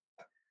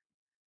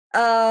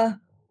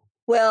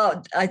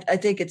 Well, I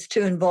think it's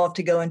too involved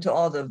to go into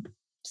all the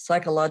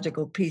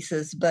psychological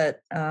pieces,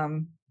 but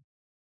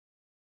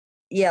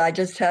yeah, I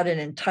just had an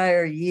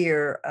entire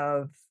year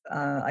of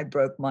I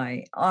broke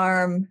my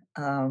arm.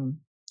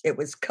 It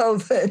was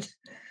COVID.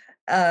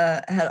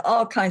 Had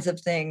all kinds of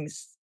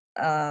things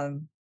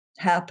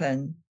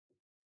happen,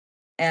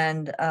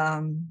 and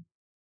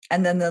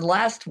then the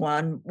last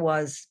one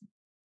was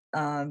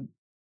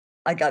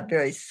I got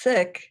very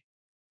sick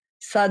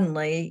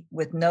suddenly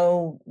with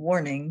no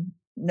warning,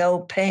 no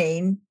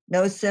pain,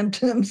 no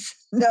symptoms,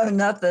 no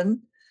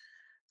nothing,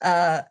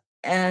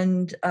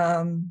 and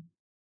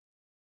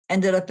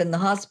ended up in the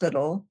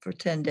hospital for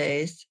 10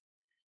 days.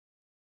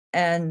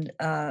 And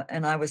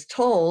I was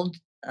told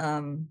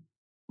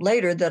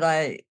later that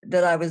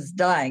I was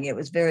dying. It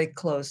was very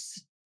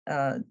close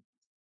that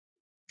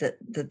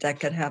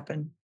could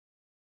happen.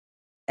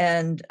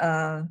 And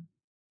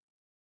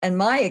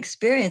my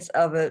experience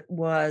of it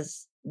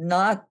was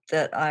not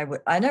that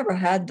I never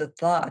had the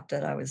thought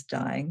that I was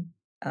dying,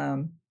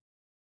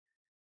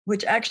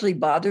 which actually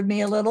bothered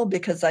me a little,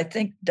 because I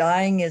think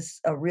dying is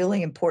a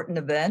really important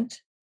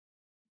event.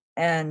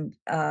 And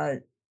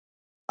I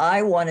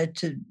wanted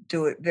to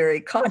do it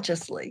very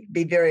consciously,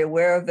 be very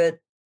aware of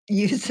it,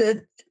 use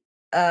it.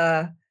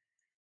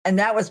 And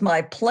that was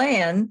my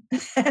plan.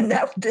 And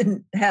that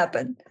didn't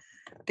happen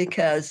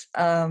because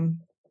I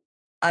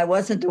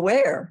wasn't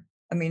aware.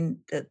 I mean,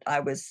 that I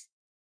was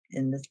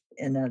in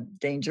a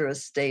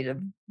dangerous state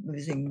of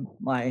losing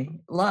my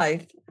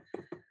life.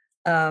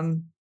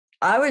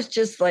 I was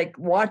just like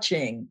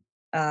watching,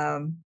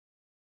 and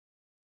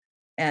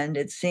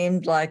it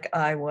seemed like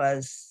I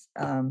was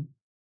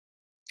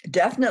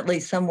definitely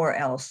somewhere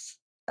else.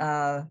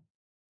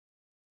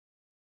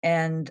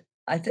 And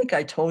I think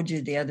I told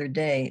you the other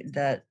day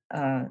that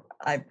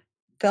I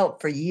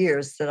felt for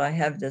years that I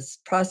have this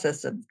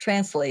process of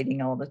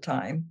translating all the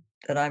time,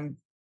 that I'm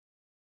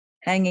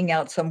hanging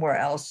out somewhere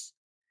else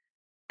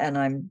and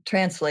I'm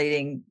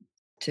translating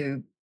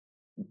to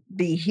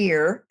be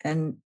here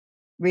and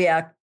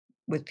react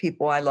with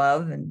people I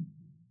love and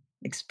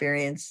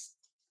experience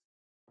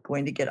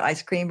going to get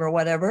ice cream or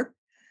whatever.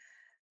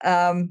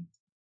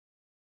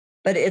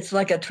 But it's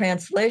like a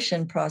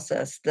translation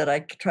process that I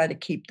try to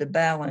keep the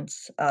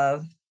balance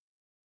of.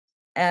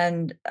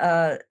 And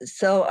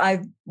so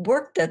I've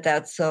worked at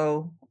that.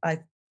 So I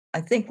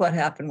think what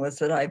happened was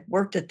that I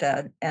worked at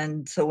that.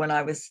 And so when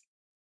I was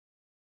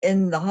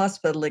in the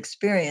hospital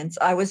experience,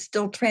 I was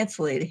still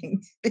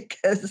translating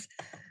because,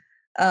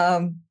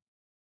 the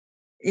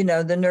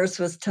nurse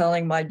was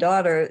telling my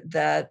daughter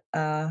that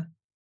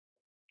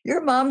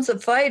your mom's a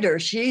fighter.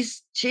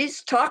 She's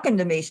talking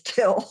to me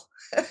still.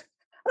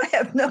 I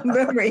have no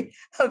memory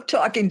of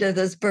talking to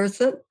this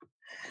person.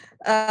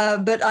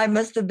 But I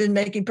must have been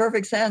making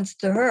perfect sense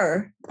to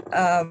her.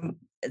 Um,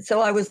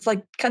 so I was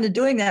like kind of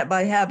doing that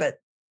by habit,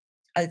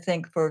 I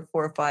think, for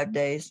 4 or 5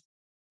 days.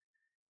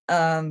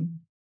 Um,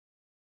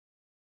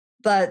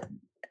 but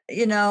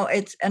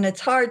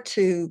it's hard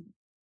to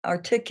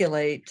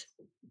articulate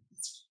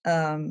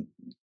um,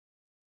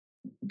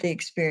 the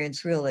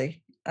experience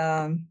really.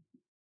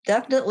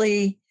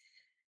 Definitely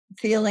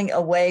feeling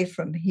away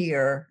from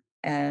here,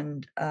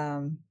 and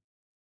I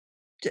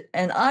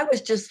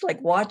was just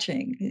like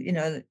watching,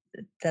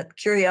 that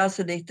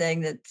curiosity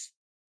thing that's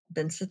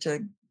been such a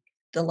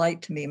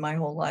delight to me my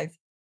whole life.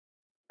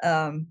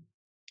 Um,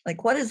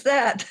 like, what is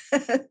that?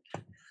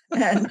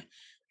 And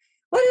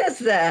what is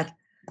that?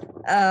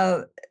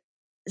 Uh,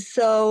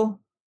 so,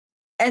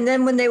 and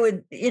then when they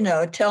would,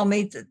 tell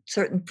me that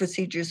certain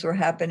procedures were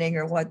happening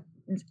or what,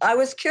 I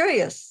was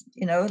curious,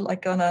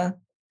 like on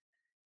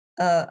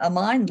a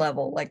mind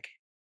level, like,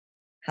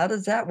 how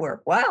does that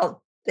work?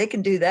 Wow, they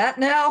can do that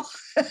now.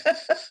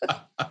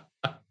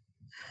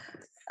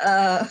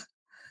 uh,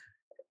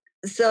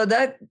 so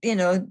that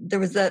there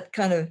was that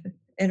kind of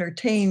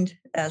entertained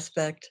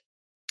aspect.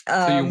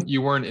 So Um,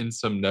 you weren't in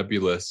some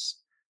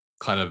nebulous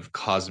kind of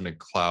cosmic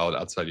cloud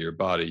outside of your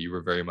body. You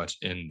were very much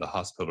in the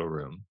hospital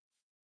room.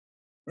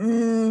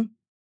 mm,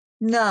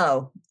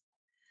 no,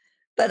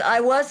 but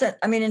I wasn't.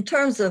 I mean, in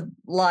terms of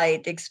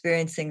light,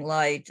 experiencing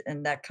light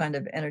and that kind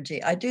of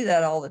energy, I do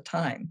that all the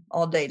time,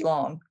 all day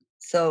long.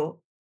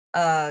 So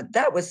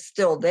that was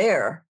still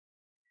there,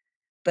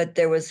 but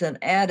there was an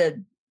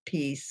added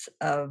piece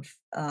of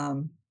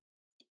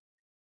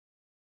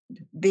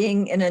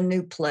being in a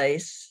new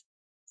place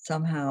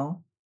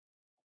somehow.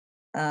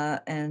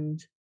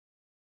 And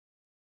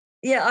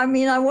yeah, I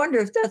mean, I wonder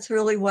if that's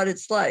really what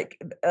it's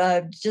like.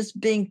 Just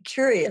being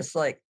curious,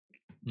 like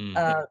Mm,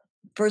 uh,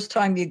 first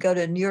time you go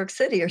to New York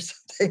City or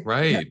something.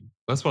 right.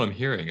 That's what I'm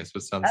hearing. It's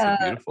what sounds so Uh,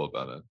 beautiful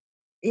about it.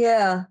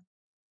 yeah.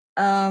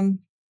 Um,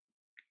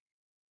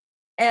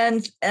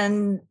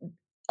 and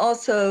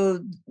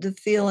also the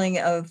feeling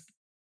of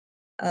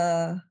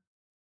uh,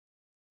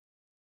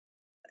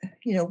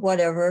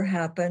 whatever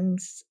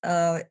happens,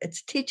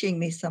 it's teaching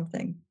me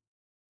something.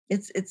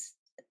 It's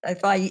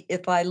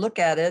if I look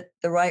at it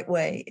the right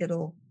way,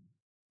 it'll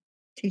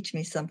teach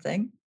me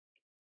something.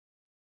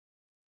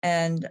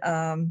 And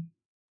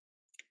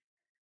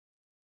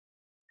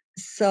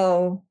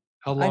so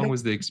How I long don't.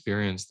 was the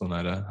experience,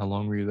 Lonida? How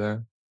long were you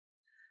there?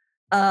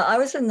 I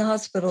was in the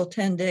hospital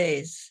 10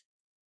 days,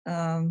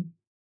 um,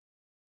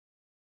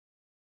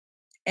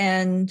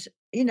 and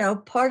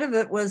part of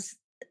it was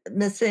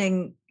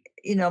missing,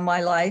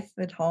 my life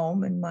at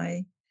home and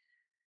my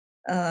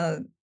uh,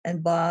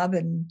 and Bob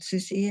and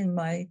Susie and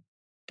my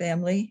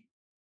family.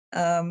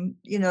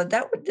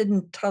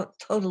 Didn't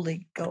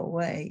totally go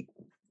away.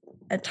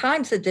 At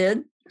times it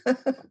did.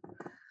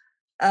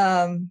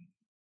 um,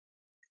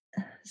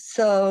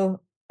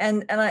 so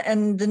and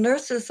the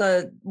nurses.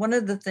 One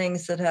of the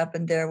things that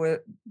happened there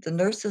were the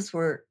nurses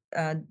were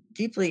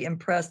deeply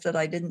impressed that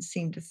I didn't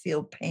seem to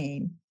feel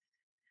pain,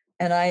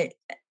 and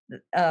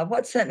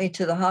what sent me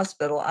to the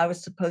hospital, I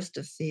was supposed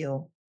to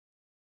feel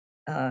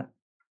uh,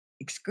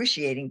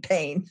 excruciating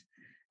pain,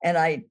 and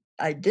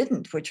I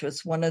didn't, which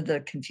was one of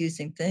the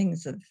confusing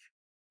things of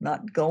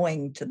not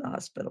going to the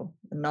hospital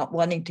and not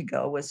wanting to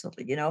go was,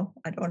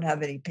 I don't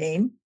have any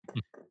pain.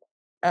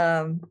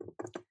 Um,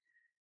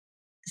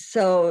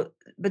 so,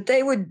 but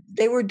they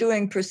were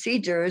doing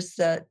procedures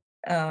that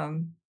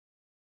um,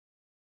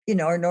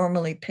 are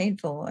normally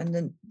painful, and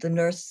then the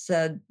nurse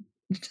said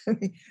to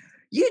me,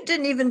 "You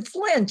didn't even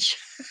flinch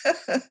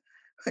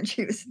when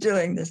she was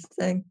doing this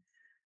thing."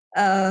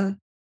 Uh,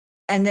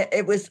 and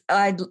it was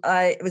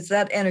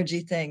that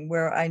energy thing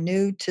where I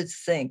knew to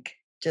sink,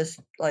 just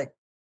like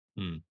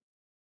Mm.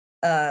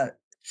 uh,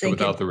 So sink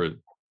without into the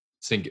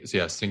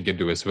sink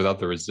into it. So without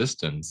the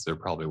resistance, there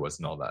probably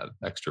wasn't all that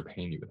extra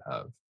pain you would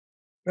have.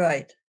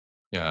 right.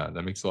 Yeah,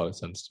 that makes a lot of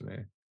sense to me.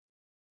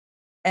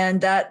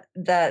 And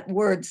that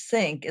word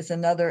 "sink" is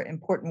another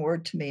important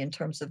word to me in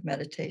terms of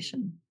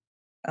meditation,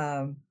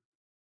 um,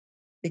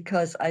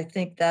 because I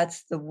think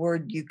that's the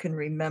word you can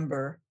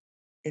remember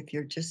if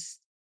you're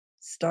just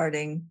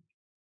starting.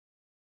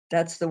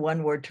 That's the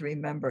one word to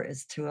remember,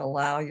 is to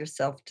allow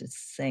yourself to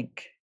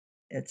sink.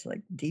 It's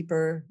like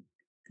deeper,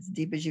 as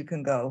deep as you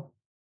can go,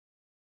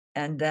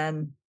 and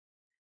then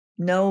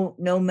no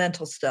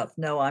mental stuff.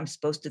 No, I'm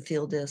supposed to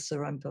feel this,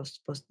 or I'm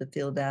supposed to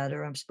feel that,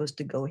 or I'm supposed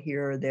to go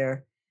here or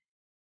there.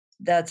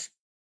 That's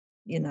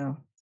you know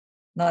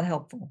not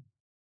helpful.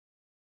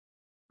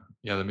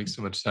 Yeah, that makes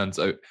so much sense.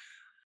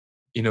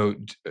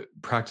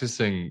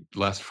 Practicing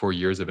last 4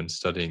 years, I've been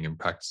studying and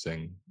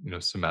practicing,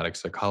 somatic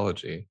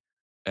psychology.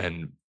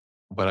 And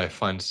what I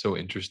find so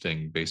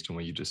interesting based on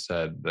what you just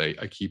said,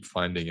 that I keep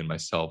finding in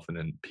myself and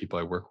in people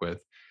I work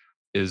with,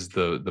 is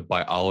the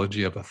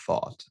biology of a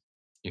thought.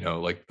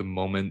 Like the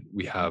moment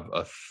we have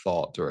a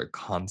thought or a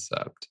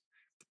concept,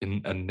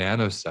 in a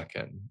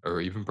nanosecond,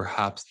 or even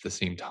perhaps the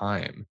same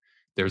time,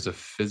 there's a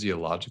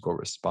physiological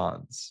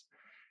response.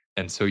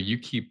 And so you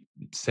keep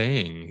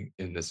saying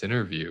in this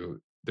interview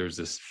there's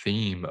this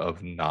theme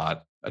of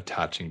not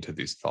attaching to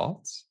these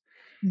thoughts.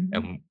 Mhm.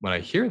 And when I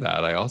hear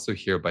that, I also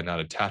hear by not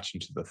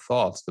attaching to the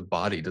thoughts, the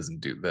body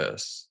doesn't do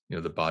this.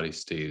 The body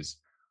stays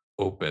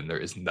open. There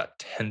isn't that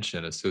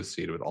tension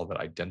associated with all that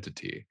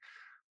identity.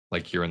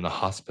 Like you're in the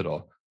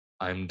hospital.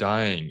 I'm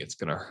dying. It's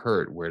going to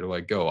hurt. Where do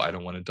I go? I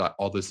don't want to die.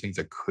 All those things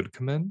that could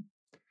come in.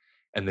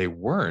 And they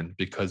weren't,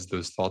 because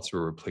those thoughts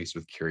were replaced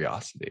with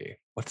curiosity.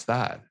 What's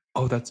that?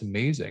 Oh, that's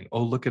amazing.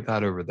 Oh, look at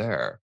that over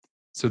there.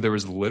 So there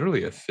was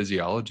literally a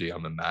physiology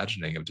I'm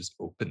imagining of just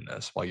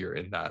openness while you're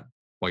in that,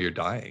 while you're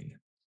dying.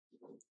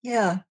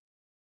 Yeah.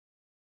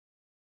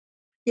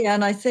 Yeah,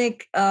 and I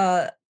think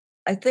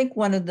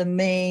one of the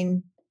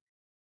main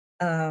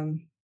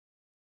um,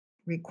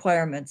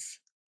 requirements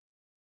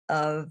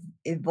of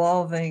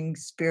evolving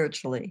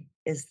spiritually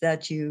is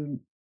that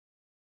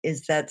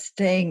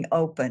staying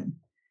open,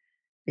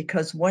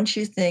 because once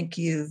you think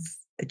you've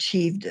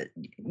achieved it,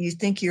 you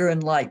think you're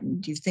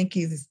enlightened, you think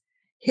you've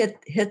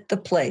hit the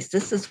place.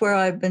 This is where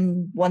I've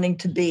been wanting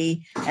to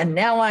be, and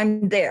now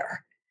I'm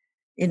there.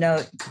 You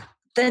know,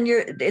 then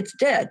it's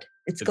dead.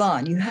 It's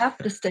gone. You have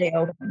to stay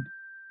open.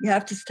 You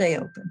have to stay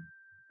open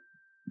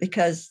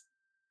because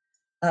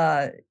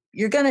uh,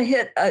 you're going to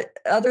hit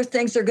other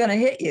things are going to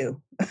hit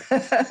you.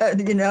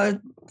 You know,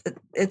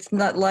 it's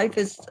not, life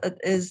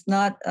is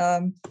not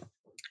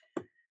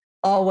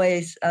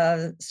always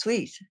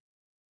sweet.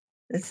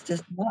 It's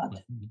just not.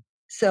 Mhm.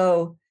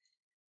 So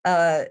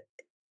uh,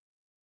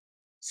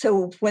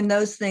 so when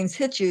those things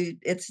hit you,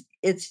 it's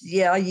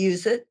yeah,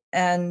 use it,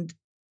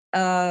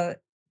 uh,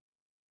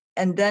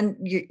 and then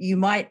you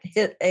might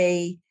hit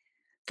a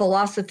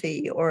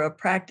philosophy or a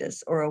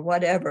practice or a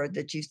whatever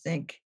that you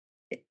think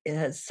it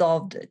has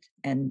solved it,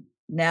 and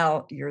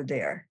now you're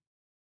there.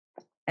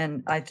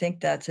 And I think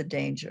that's a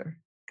danger,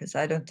 because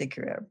I don't think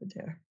you're ever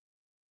there.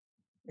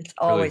 It's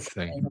Really always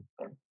think staying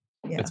open.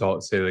 Yeah, it's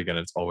all, say that again,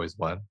 it's always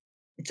what?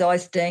 it's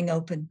always staying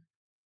open.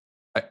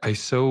 I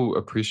so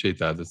appreciate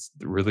that. That's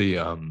really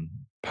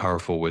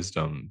powerful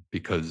wisdom,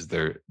 because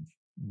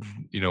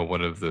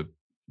one of the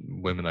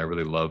women I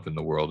really love in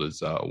the world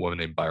is a woman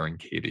named Byron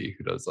Katie,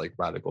 who does like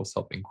radical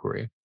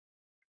self-inquiry.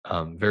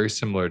 Very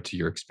similar to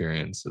your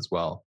experience as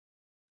well.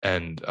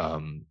 And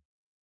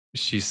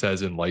she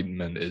says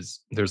enlightenment is,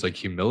 there's like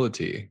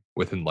humility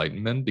with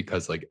enlightenment,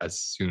 because like as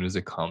soon as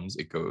it comes,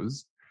 it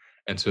goes.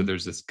 And so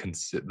there's this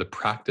the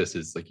practice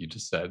is, like you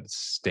just said,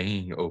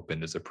 staying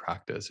open is a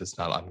practice. It's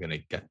not I'm going to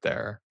get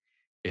there.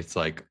 It's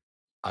like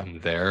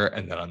I'm there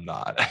and then I'm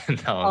not.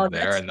 And now Oh, I'm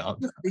there that's and now I'm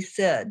not. beautifully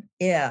said.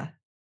 Yeah,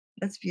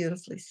 that's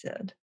beautifully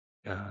said.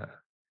 Yeah.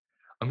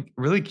 I'm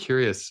really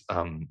curious,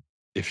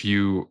 if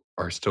you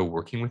are still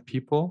working with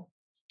people.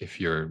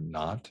 If you're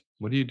not,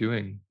 what are you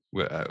doing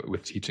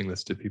with teaching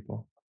this to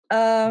people?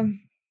 Um,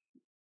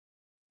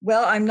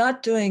 well, I'm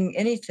not doing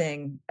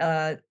anything.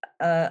 I,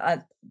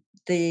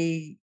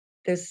 the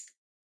there's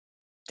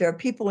there are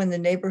people in the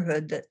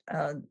neighborhood that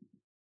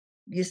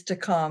used to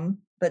come,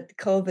 but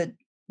COVID,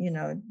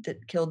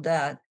 that killed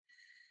that.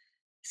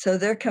 So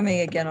they're coming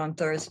again on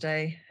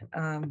Thursday,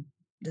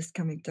 this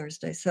coming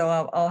Thursday.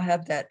 So I'll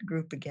have that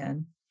group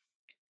again.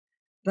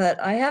 But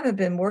I haven't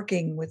been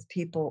working with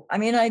people. I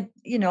mean, I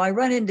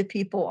run into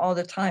people all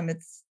the time.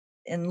 It's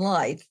in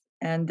life,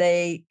 and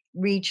they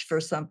reach for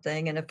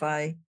something, and if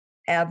I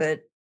have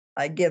it,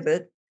 I give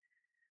it.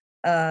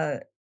 Uh,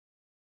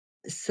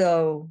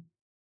 so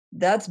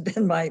that's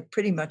been my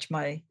pretty much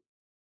my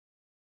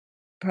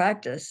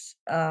practice.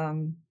 I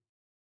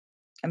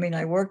mean,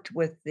 I worked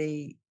with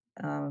the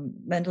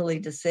mentally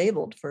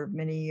disabled for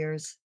many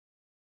years,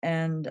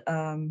 and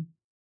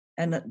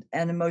and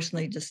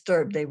emotionally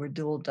disturbed. They were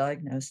dual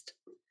diagnosed,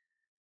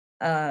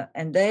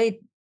 and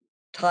they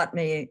taught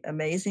me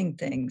amazing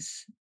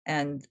things.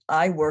 And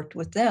I worked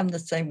with them the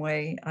same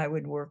way I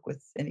would work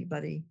with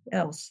anybody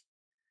else.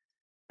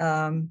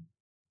 Um,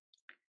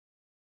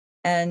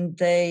 and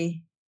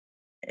they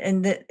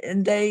and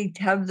they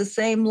have the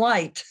same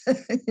light.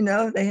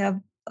 They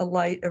have a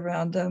light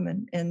around them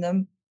and in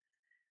them,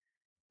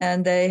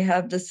 and they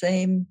have the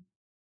same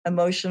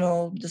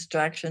emotional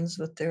distractions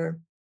with their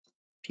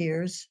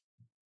peers.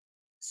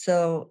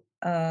 So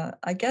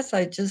I guess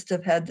I just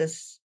have had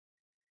this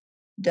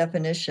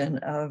definition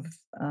of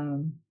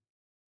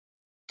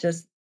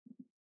just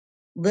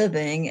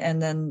living,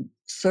 and then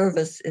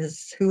service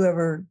is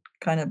whoever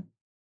kind of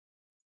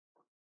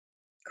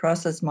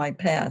crosses my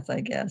path,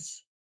 I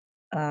guess.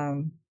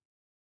 Um,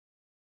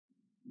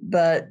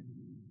 but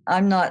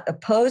I'm not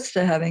opposed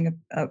to having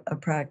a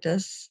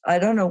practice. I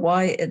don't know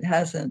why it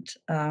hasn't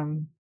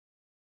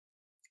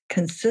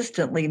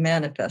consistently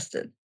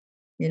manifested.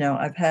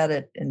 I've had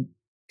it in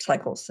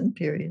cycles and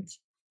periods.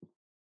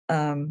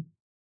 Um,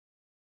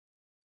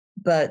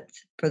 but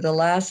for the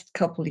last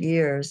couple of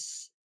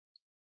years,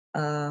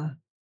 for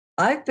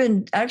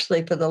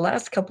the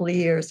last couple of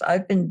years,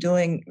 I've been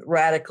doing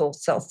radical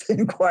self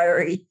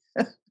inquiry.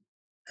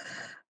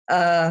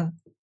 I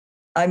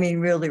mean,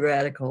 really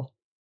radical.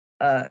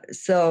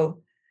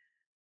 So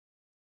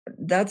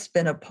that's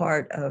been a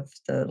part of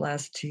the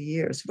last 2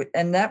 years.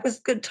 And that was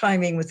good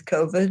timing with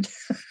COVID.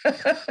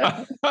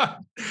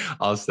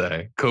 I'll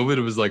say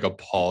COVID was like a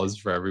pause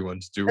for everyone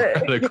to do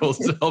radical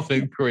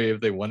self-inquiry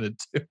if they wanted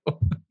to.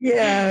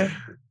 Yeah,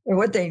 or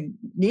what they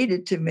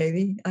needed to,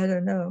 maybe. I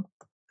don't know.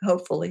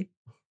 Hopefully.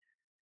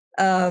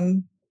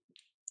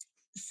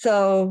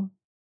 So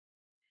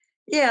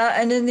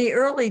yeah, and in the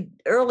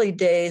early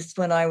days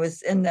when I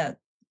was in that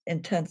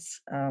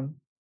intense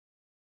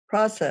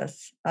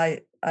process,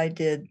 I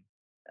did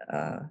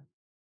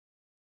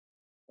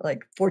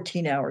like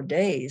 14-hour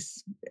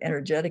days,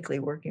 energetically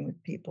working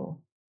with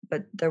people,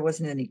 but there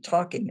wasn't any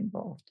talking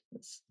involved. It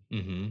was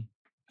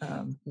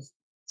just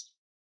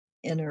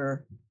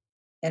inner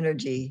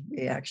energy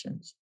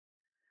reactions.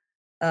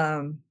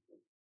 Well,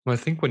 I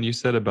think when you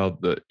said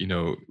about the,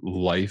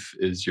 life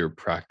is your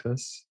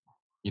practice,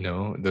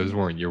 those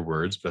weren't your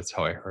words, but that's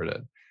how I heard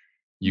it.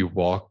 You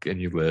walk and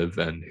you live,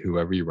 and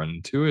whoever you run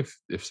into, if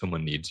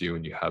someone needs you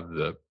and you have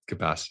the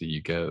capacity,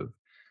 you give.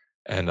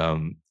 And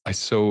I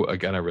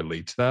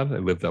relate to that. I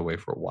lived that way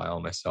for a while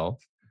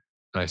myself,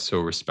 and I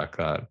so respect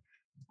that.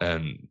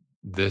 And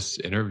this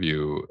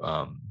interview,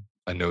 I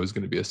know is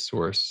going to be a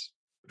source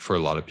for a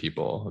lot of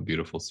people, a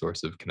beautiful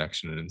source of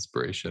connection and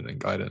inspiration and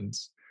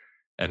guidance.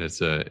 And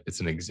it's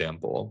an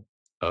example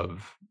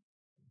of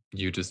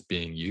you just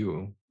being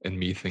you, and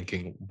me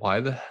thinking, why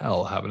the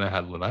hell haven't I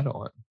had Lynetta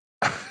on?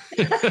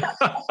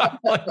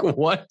 Like,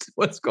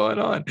 what's going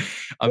on?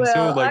 I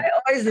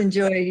always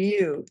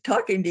enjoy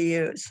talking to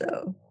you.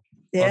 So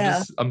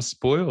yeah, I'm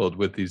spoiled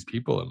with these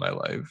people in my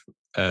life,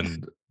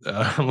 and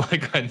I'm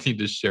like, I need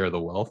to share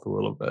the wealth a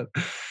little bit.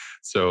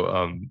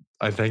 So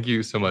I thank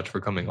you so much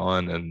for coming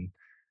on, and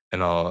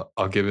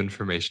I'll give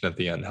information at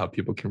the end how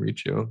people can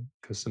reach you,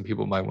 because some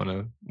people might want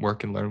to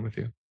work and learn with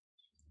you.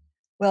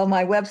 Well,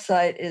 my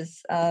website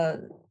is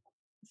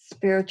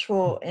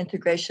Spiritual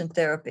Integration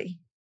Therapy,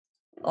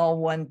 all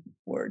one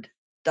word,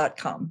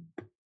 .com.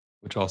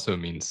 Which also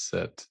means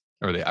SIT,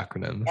 or the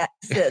acronym. Yeah,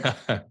 SIT.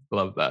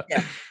 Love that.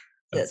 Yeah,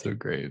 that's so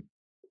great.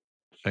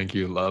 Thank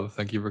you, love.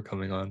 Thank you for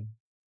coming on.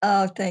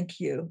 Oh, thank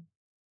you.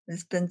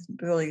 It's been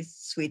really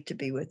sweet to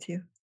be with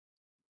you.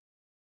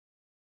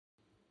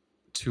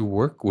 To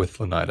work with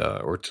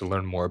Lynetta, or to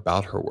learn more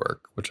about her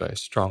work, which I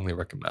strongly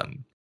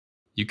recommend,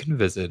 you can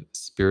visit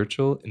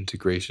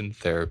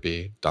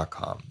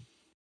spiritualintegrationtherapy.com.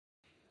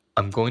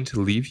 I'm going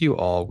to leave you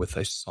all with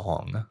a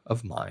song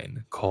of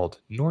mine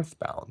called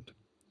Northbound.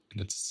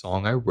 And it's a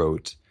song I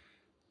wrote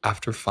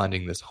after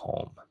finding this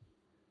home,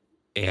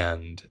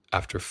 and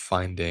after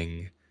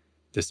finding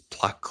this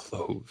Black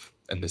Clove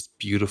and this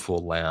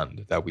beautiful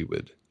land that we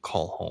would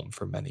call home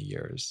for many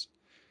years.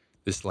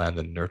 This land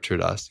that nurtured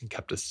us and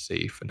kept us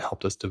safe and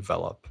helped us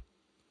develop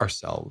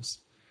ourselves,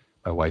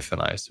 my wife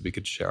and I, so we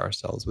could share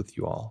ourselves with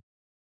you all.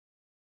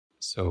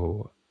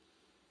 So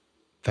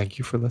thank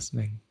you for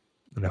listening,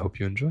 and I hope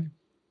you enjoy.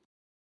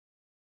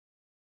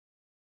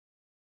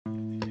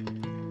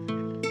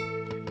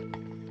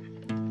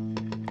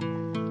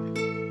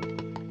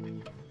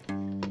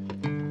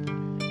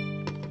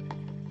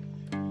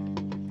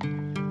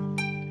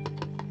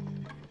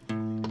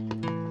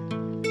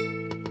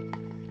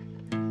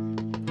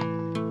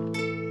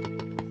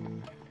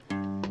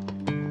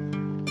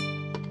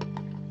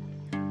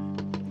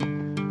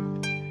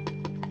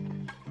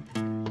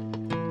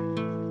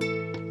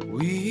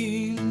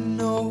 We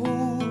know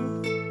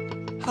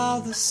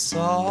how the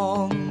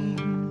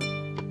song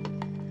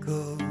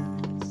goes,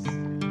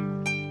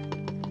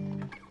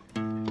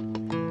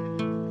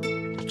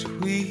 but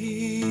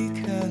we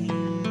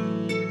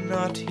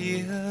cannot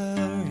hear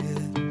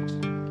it.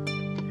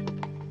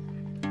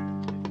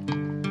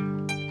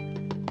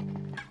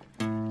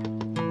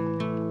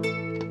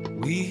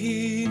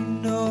 We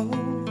know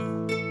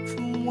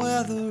from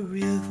where the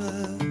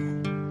river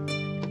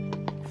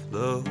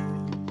flows.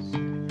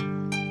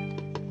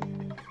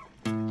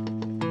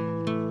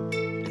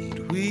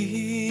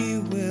 We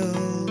will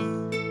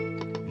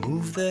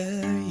move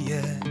there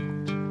yet.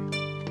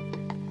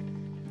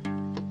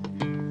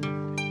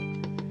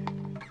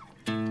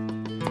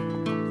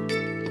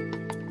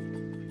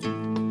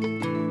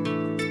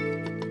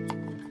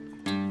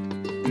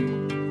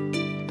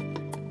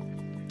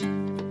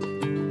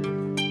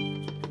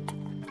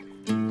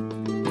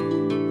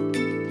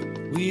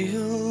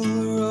 We'll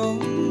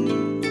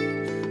roam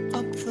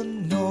up the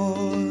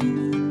northbound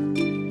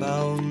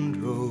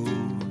road,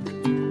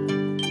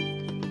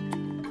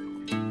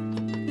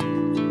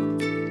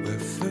 where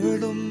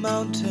fertile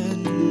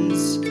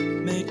mountains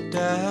may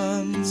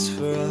dance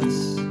for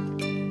us.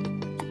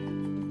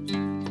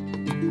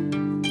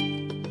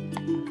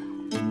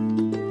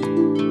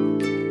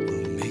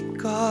 We'll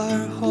make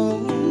our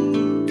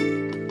home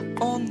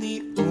on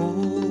the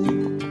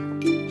old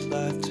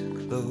Black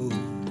Clove,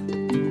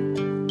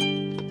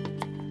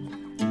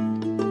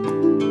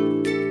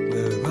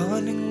 where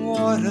running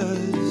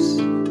waters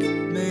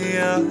may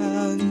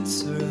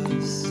answer us.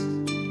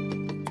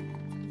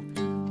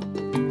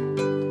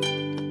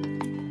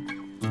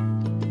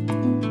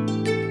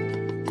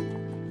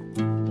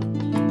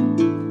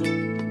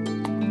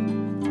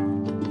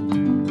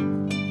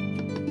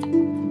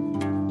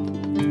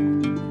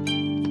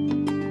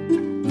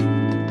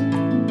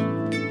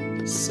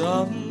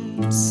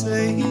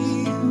 say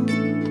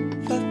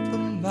that the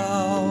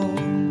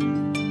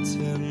mountain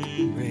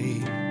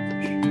range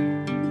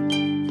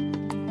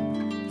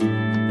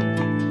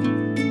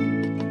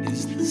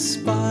is the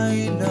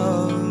spine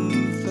of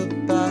the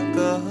back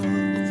of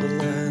the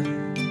land.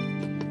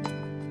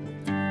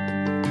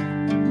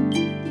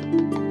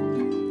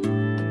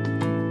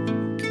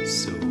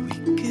 So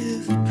we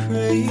give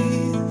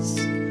praise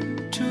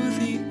to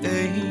the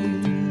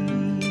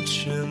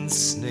ancient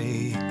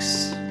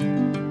snakes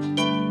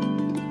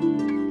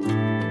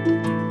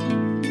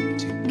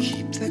to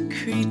keep the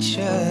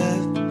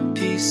creature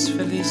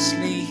peacefully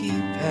sleeping.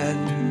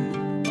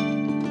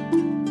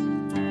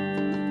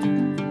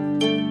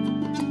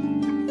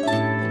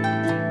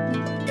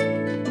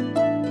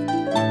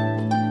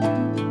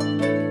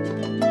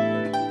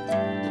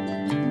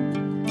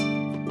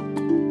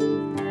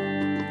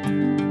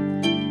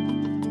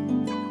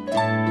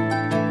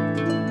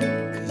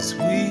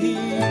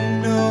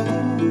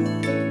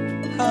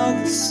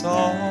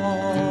 Song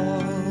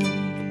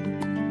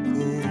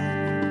goes,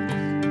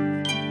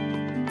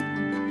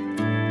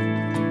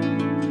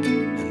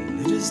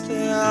 and it is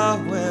there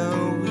where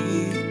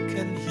we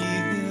can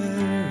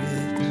hear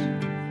it.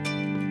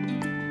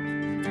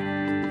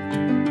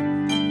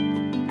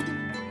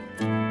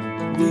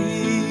 We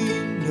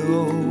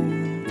know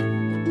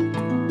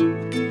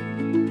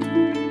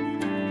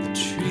the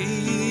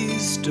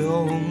trees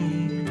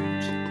don't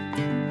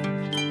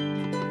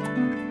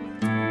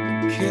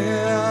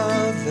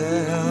care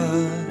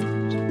that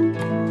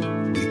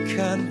we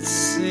can't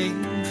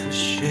sing for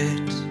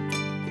shit.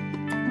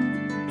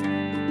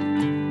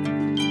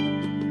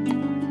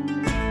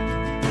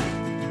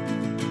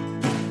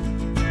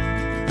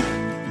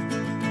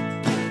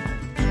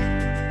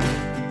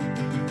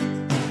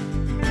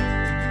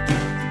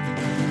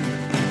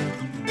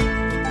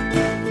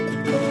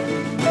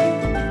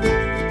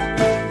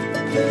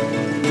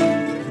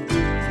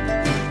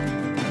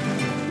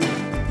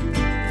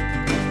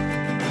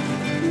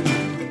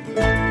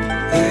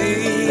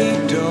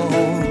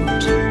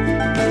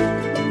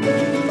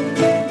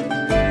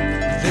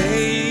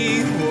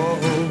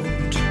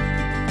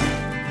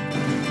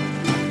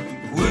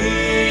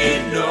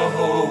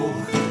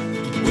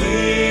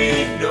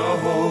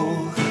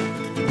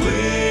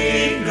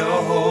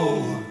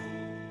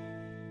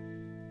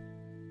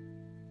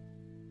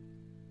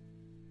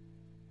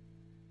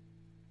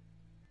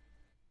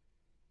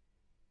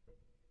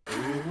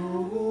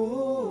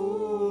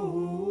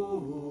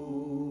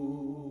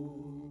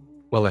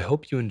 Well, I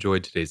hope you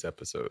enjoyed today's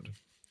episode.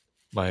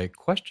 My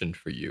question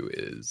for you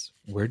is,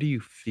 where do you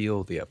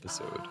feel the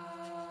episode?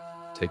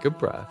 Take a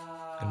breath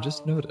and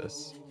just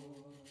notice.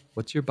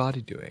 What's your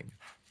body doing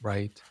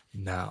right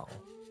now?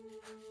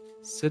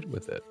 Sit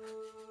with it.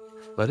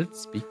 Let it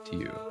speak to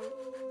you.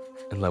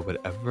 And let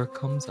whatever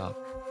comes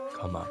up,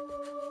 come up.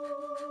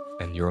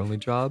 And your only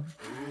job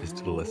is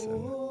to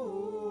listen.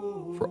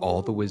 For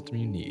all the wisdom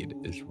you need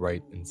is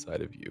right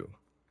inside of you.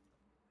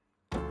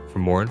 For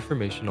more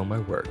information on my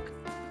work,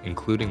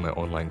 including my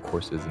online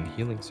courses and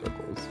healing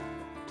circles,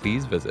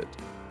 please visit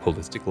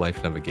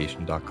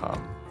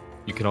holisticlifenavigation.com.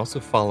 You can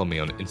also follow me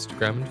on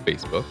Instagram and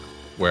Facebook,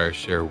 where I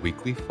share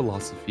weekly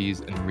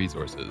philosophies and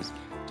resources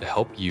to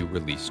help you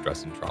release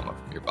stress and trauma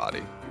from your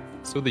body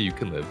so that you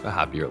can live a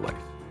happier life.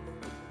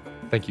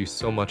 Thank you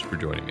so much for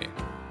joining me.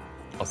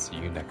 I'll see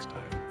you next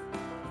time.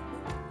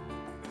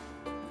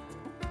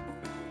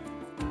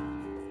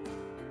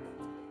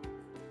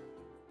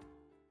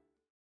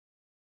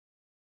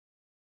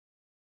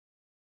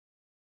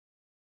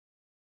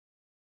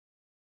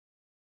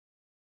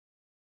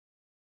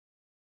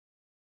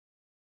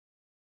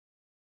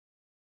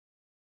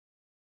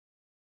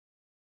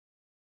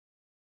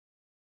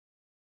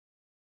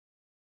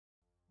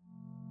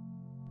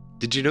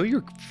 Did you know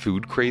your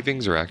food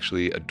cravings are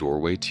actually a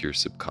doorway to your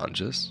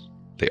subconscious?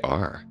 They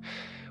are.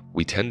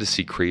 We tend to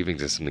see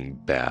cravings as something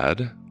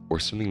bad or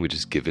something we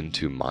just give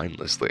into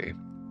mindlessly.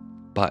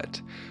 But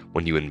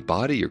when you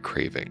embody your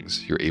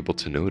cravings, you're able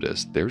to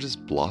notice they're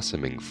just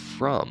blossoming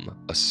from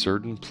a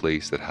certain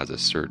place that has a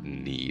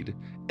certain need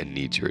and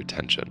needs your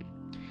attention.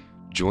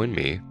 Join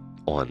me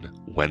on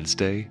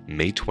Wednesday,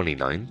 May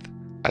 29th,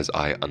 as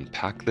I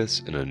unpack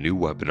this in a new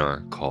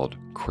webinar called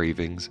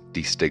Cravings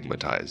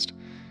Destigmatized.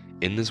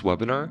 In this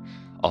webinar,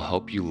 I'll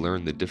help you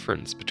learn the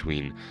difference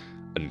between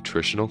a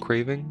nutritional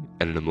craving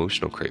and an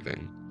emotional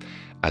craving,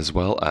 as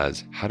well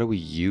as how do we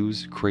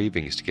use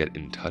cravings to get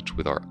in touch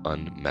with our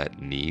unmet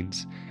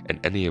needs and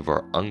any of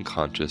our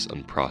unconscious,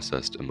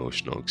 unprocessed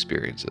emotional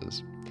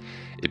experiences.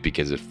 It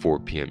begins at 4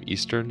 p.m.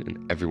 Eastern,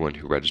 and everyone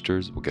who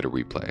registers will get a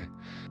replay.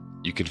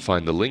 You can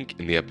find the link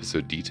in the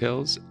episode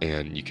details,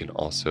 and you can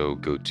also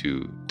go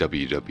to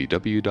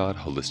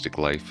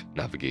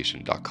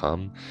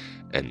www.holisticlifenavigation.com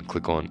and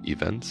click on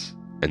events,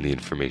 and the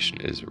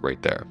information is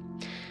right there.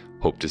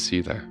 Hope to see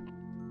you there.